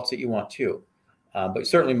the results that you want too. But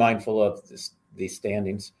certainly mindful of these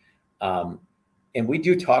standings. And we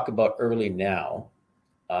do talk about early now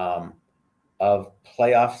of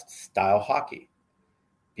playoff style hockey,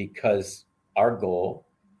 because our goal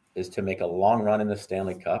is to make a long run in the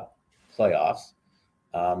Stanley Cup playoffs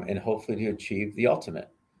and hopefully to achieve the ultimate.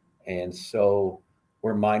 And so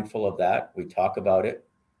we're mindful of that. We talk about it,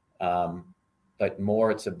 but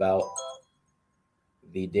more it's about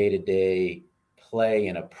the day-to-day play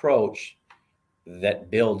and approach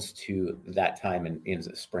that builds to that time in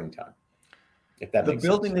the springtime. If that makes sense. The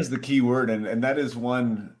building is the key word, and that is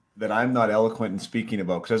one that I'm not eloquent in speaking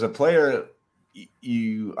about, because as a player,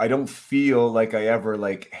 I don't feel like I ever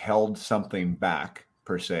held something back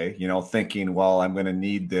per se, thinking, well, I'm going to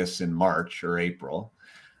need this in March or April.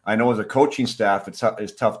 I know as a coaching staff,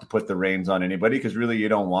 it's tough to put the reins on anybody, because really you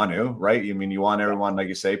don't want to, right? You want everyone, like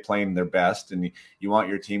you say, playing their best, and you want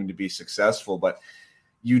your team to be successful, but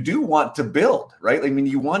you do want to build, right?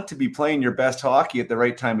 You want to be playing your best hockey at the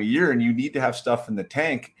right time of year, and you need to have stuff in the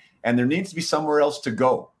tank, and there needs to be somewhere else to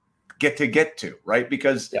go, get to, right?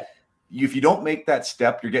 Because if you don't make that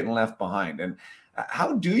step, you're getting left behind. And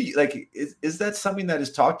how do you, is that something that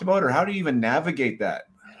is talked about, or how do you even navigate that?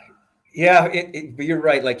 Yeah, you're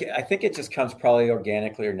right. I think it just comes probably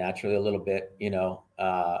organically or naturally a little bit,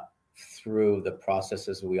 through the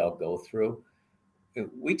processes we all go through.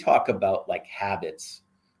 We talk about habits,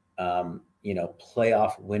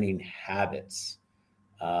 playoff winning habits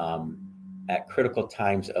at critical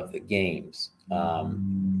times of the games,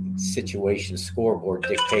 situation, scoreboard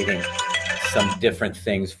dictating some different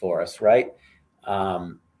things for us, right?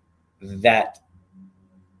 that,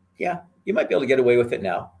 yeah, you might be able to get away with it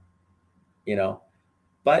now,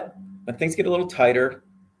 but when things get a little tighter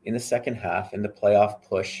in the second half in the playoff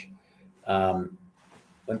push,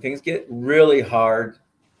 when things get really hard,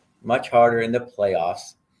 much harder in the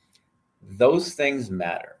playoffs, those things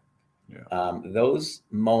matter. Yeah. Those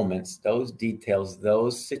moments, those details,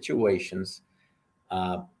 those situations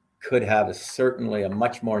could have certainly a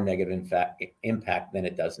much more negative impact than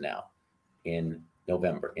it does now in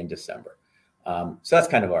November, in December. So that's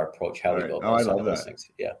kind of our approach, how we go about some of those things.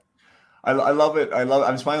 Yeah. I love it.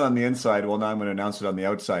 I'm smiling on the inside. Well, now I'm going to announce it on the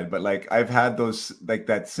outside. But like, I've had those, like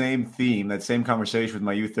that same theme, that same conversation with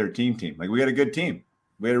my U13 team. Like, we had a good team.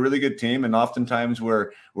 We had a really good team. And oftentimes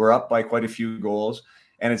we're up by quite a few goals.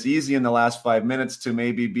 And it's easy in the last 5 minutes to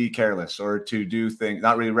maybe be careless or to do things,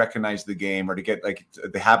 not really recognize the game, or to get like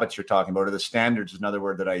the habits you're talking about, or the standards is another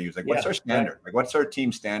word that I use. Like, what's our standard? Right. Like, what's our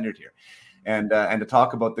team standard here? And to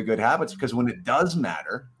talk about the good habits, because when it does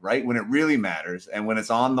matter, right? When it really matters and when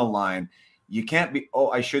it's on the line, you can't be,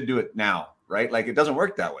 I should do it now, right? Like, it doesn't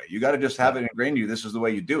work that way. You got to just have it ingrained in you. This is the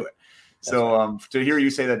way you do it. So to hear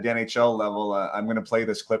you say that at the NHL level, I'm going to play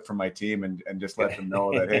this clip from my team and just let them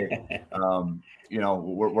know that, hey,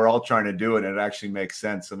 we're all trying to do it, and it actually makes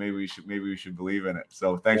sense. So maybe we should believe in it.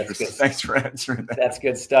 So thanks for answering that. That's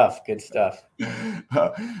good stuff. Good stuff.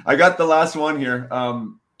 I got the last one here.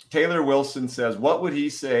 Taylor Wilson says, what would he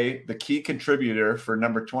say the key contributor for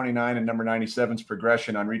number 29 and number 97's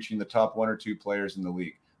progression on reaching the top one or two players in the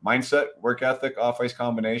league? Mindset, work ethic, off-ice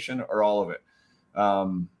combination, or all of it?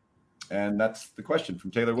 And that's the question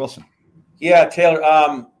from Taylor Wilson. Yeah, Taylor,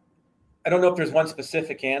 I don't know if there's one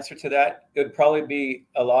specific answer to that. It would probably be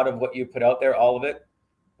a lot of what you put out there, all of it.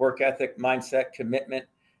 Work ethic, mindset, commitment.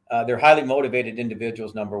 They're highly motivated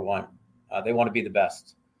individuals, number one. They want to be the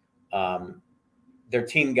best. They're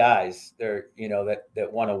team guys. They're,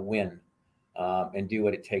 that want to win and do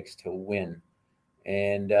what it takes to win.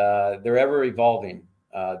 And they're ever evolving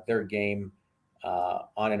their game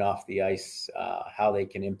on and off the ice, how they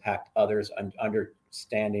can impact others,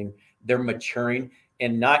 understanding. They're maturing,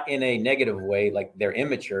 and not in a negative way, like they're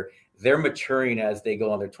immature. They're maturing as they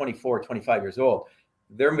go on. They're 24, 25 years old.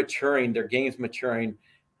 They're maturing. Their game's maturing.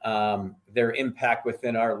 Their impact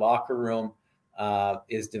within our locker room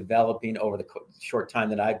is developing over the short time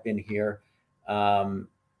that I've been here.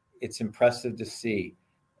 It's impressive to see.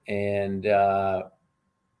 And,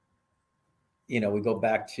 we go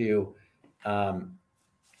back to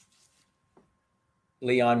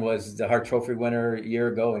Leon was the Hart Trophy winner a year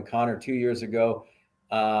ago, and Connor 2 years ago,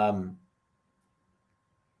 or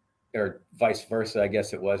vice versa, I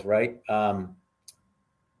guess it was, right?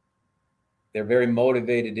 They're very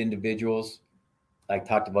motivated individuals. I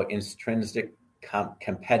talked about intrinsic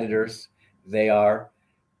competitors. They are,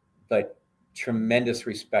 but tremendous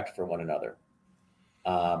respect for one another,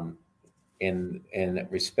 and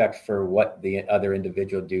respect for what the other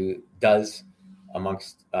individual does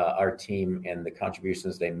amongst our team and the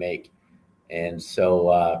contributions they make. And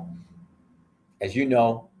so, as you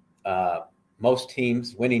know, most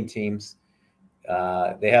teams, winning teams,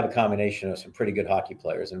 they have a combination of some pretty good hockey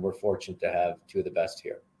players, and we're fortunate to have two of the best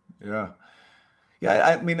here. Yeah.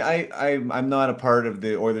 Yeah, I mean, I'm not a part of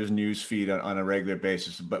the Oilers news feed on a regular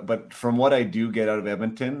basis, but from what I do get out of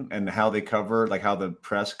Edmonton and how they cover, like how the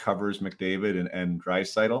press covers McDavid and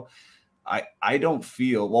Draisaitl, I don't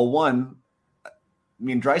feel, well, one, I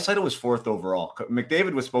mean, Draisaitl was 4th overall.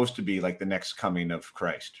 McDavid was supposed to be like the next coming of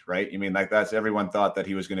Christ, right? I mean, like everyone thought that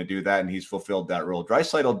he was going to do that, and he's fulfilled that role.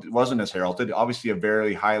 Draisaitl wasn't as heralded, obviously a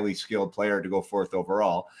very highly skilled player to go 4th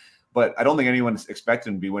overall. But I don't think anyone expected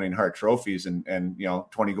him to be winning Hart trophies and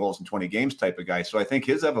 20 goals in 20 games type of guy. So I think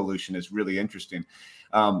his evolution is really interesting.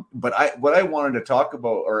 But what I wanted to talk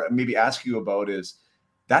about, or maybe ask you about, is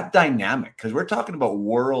that dynamic, because we're talking about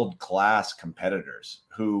world-class competitors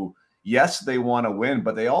who, yes, they want to win,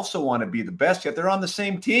 but they also want to be the best, yet they're on the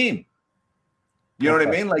same team. You know what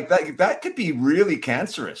I mean? Like that could be really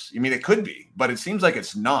cancerous. I mean, it could be, but it seems like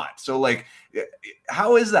it's not. So like,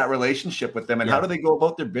 how is that relationship with them, and how do they go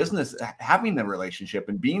about their business, having the relationship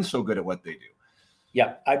and being so good at what they do?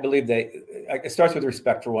 Yeah, I believe it starts with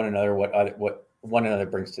respect for one another, what one another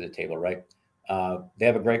brings to the table, right? They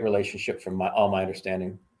have a great relationship from all my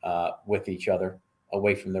understanding with each other,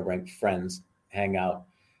 away from the rink, friends, hang out.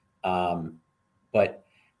 But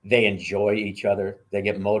they enjoy each other. They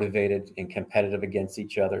get motivated and competitive against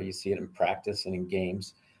each other. You see it in practice and in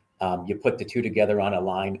games. You put the two together on a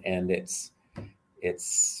line, and it's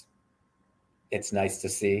nice to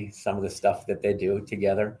see some of the stuff that they do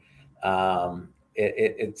together.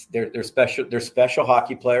 They're special. They're special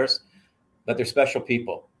hockey players, but they're special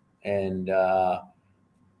people. And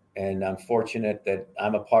And I'm fortunate that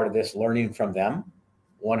I'm a part of this, learning from them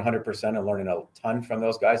 100%, and learning a ton from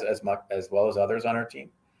those guys as well as others on our team.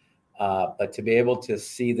 But to be able to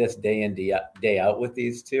see this day in, day out with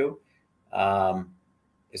these two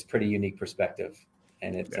is pretty unique perspective.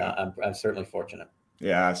 And it's I'm certainly fortunate.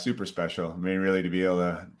 Yeah, super special. I mean, really, to be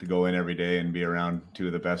able to go in every day and be around two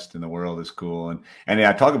of the best in the world is cool. And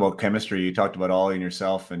yeah, talk about chemistry. You talked about Ollie and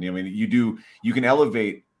yourself, and I mean, you can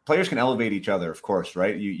elevate. Players can elevate each other, of course,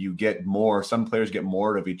 right? You get more. Some players get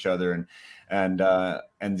more of each other, and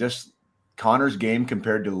just Connor's game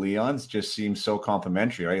compared to Leon's just seems so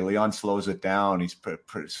complimentary, right? Leon slows it down. He's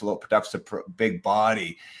slow, products a big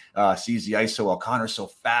body, sees the iso, while Connor's so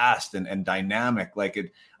fast and dynamic.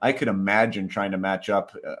 I could imagine trying to match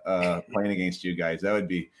up playing against you guys. That'd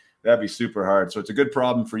be super hard. So it's a good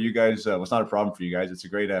problem for you guys. Well, it's not a problem for you guys. It's a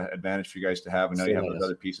great advantage for you guys to have. And now you have those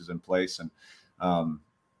other pieces in place. And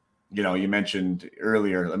you mentioned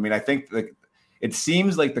earlier. I mean, I think it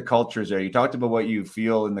seems like the culture is there. You talked about what you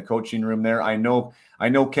feel in the coaching room there. I know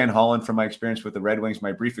Ken Holland from my experience with the Red Wings,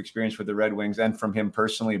 my brief experience with the Red Wings, and from him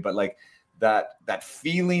personally. But that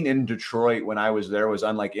feeling in Detroit when I was there was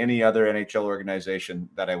unlike any other NHL organization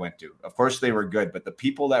that I went to. Of course, they were good, but the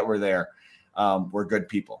people that were there were good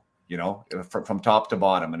people, from top to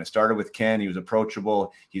bottom. And it started with Ken. He was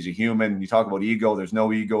approachable. He's a human. You talk about ego. There's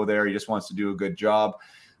no ego there. He just wants to do a good job.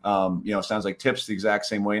 Sounds like Tip's the exact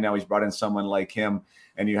same way. Now he's brought in someone like him,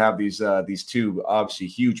 and you have these two obviously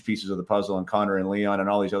huge pieces of the puzzle, and Connor and Leon and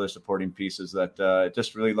all these other supporting pieces that it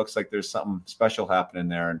just really looks like there's something special happening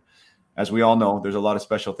there. And as we all know, there's a lot of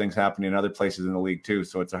special things happening in other places in the league too.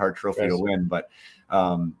 So it's a hard trophy to win, but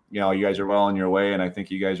you guys are well on your way, and I think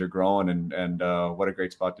you guys are growing, and what a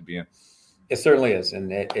great spot to be in. It certainly is.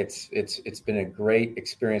 And it's been a great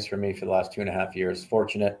experience for me for the last 2.5 years.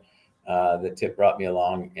 Fortunate that Tip brought me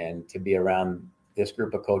along, and to be around this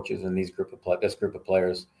group of coaches and this group of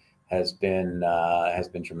players has been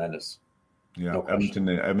tremendous. Yeah, no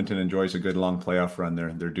Edmonton enjoys a good long playoff run. They're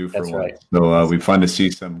due for one. Right. So we've fun to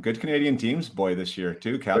see some good Canadian teams, this year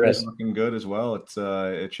too. Calgary's looking good as well.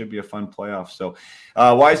 It should be a fun playoff. So,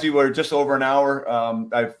 Wisey, we're just over an hour.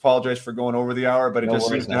 I apologize for going over the hour, but it just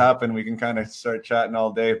seems to happen. We can kind of start chatting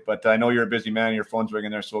all day, but I know you're a busy man. Your phone's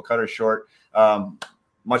ringing there, so we'll cut her short.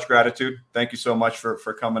 Much gratitude. Thank you so much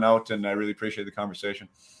for coming out, and I really appreciate the conversation.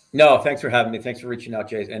 No, thanks for having me. Thanks for reaching out,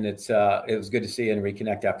 Jay. And it was good to see you and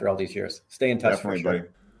reconnect after all these years. Stay in touch. Definitely, buddy.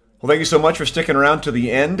 Well, thank you so much for sticking around to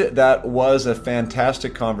the end. That was a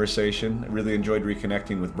fantastic conversation. I really enjoyed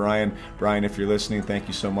reconnecting with Brian. Brian, if you're listening, thank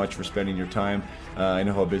you so much for spending your time. I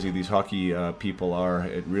know how busy these hockey people are.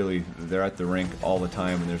 They're at the rink all the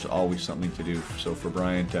time, and there's always something to do. So for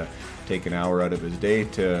Brian to take an hour out of his day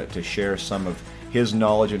to share some of his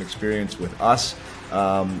knowledge and experience with us,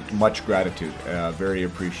 much gratitude, very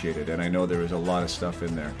appreciated. And I know there was a lot of stuff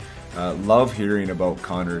in there. Love hearing about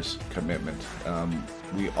Connor's commitment.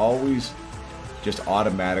 We always just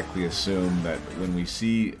automatically assume that when we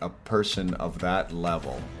see a person of that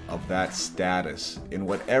level, of that status, in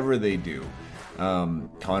whatever they do,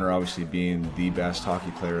 Connor obviously being the best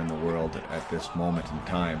hockey player in the world at this moment in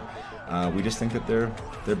time, we just think that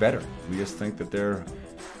they're better. We just think that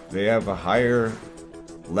they have a higher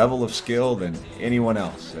level of skill than anyone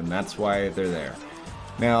else, and that's why they're there.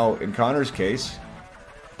 Now, in Connor's case,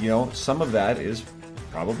 some of that is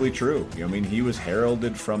probably true. I mean, he was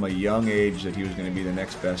heralded from a young age that he was going to be the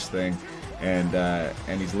next best thing,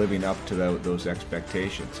 and he's living up to those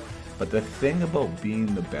expectations. But the thing about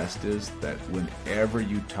being the best is that whenever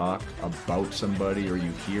you talk about somebody or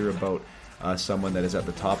you hear about someone that is at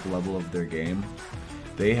the top level of their game,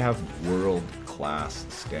 they have world-class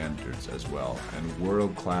standards as well, and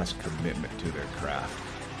world-class commitment to their craft.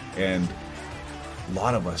 And a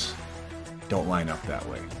lot of us don't line up that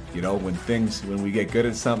way. When we get good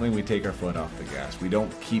at something, we take our foot off the gas. We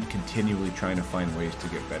don't keep continually trying to find ways to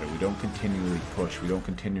get better. We don't continually push. We don't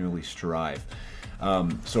continually strive.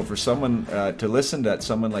 So for someone to listen to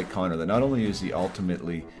someone like Connor, that not only is he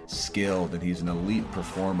ultimately skilled and he's an elite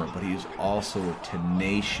performer, but he's also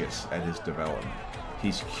tenacious at his development.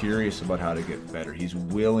 He's curious about how to get better. He's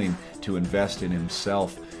willing to invest in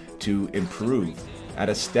himself to improve at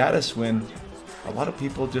a status when a lot of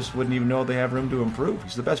people just wouldn't even know they have room to improve.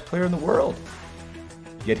 He's the best player in the world,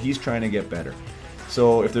 yet he's trying to get better.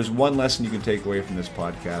 So if there's one lesson you can take away from this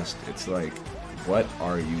podcast, it's like, what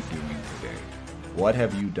are you doing today? What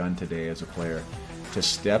have you done today as a player to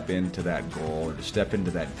step into that goal or to step into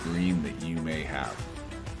that dream that you may have?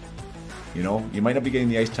 You might not be getting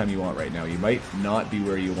the ice time you want right now. You might not be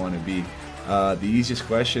where you want to be. The easiest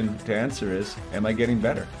question to answer is, am I getting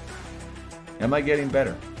better? Am I getting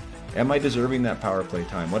better? Am I deserving that power play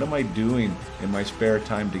time? What am I doing in my spare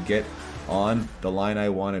time to get on the line I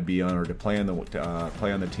want to be on, or to play on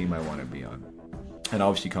the team I want to be on? And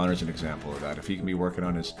obviously Connor's an example of that. If he can be working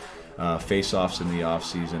on his face-offs in the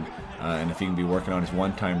off-season, and if he can be working on his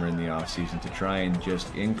one-timer in the off-season to try and just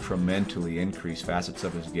incrementally increase facets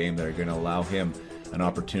of his game that are going to allow him an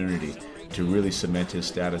opportunity to really cement his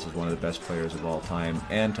status as one of the best players of all time,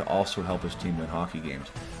 and to also help his team win hockey games,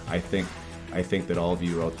 I think that all of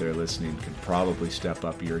you out there listening can probably step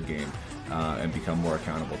up your game and become more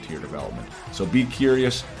accountable to your development. So be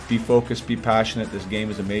curious, be focused, be passionate. This game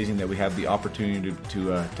is amazing that we have the opportunity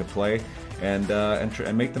to play, and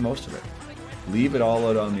make the most of it. Leave it all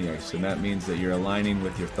out on the ice, and that means that you're aligning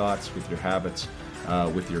with your thoughts, with your habits,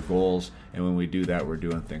 with your goals, and when we do that, we're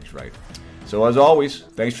doing things right. So as always,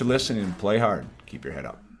 thanks for listening, and play hard. Keep your head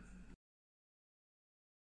up.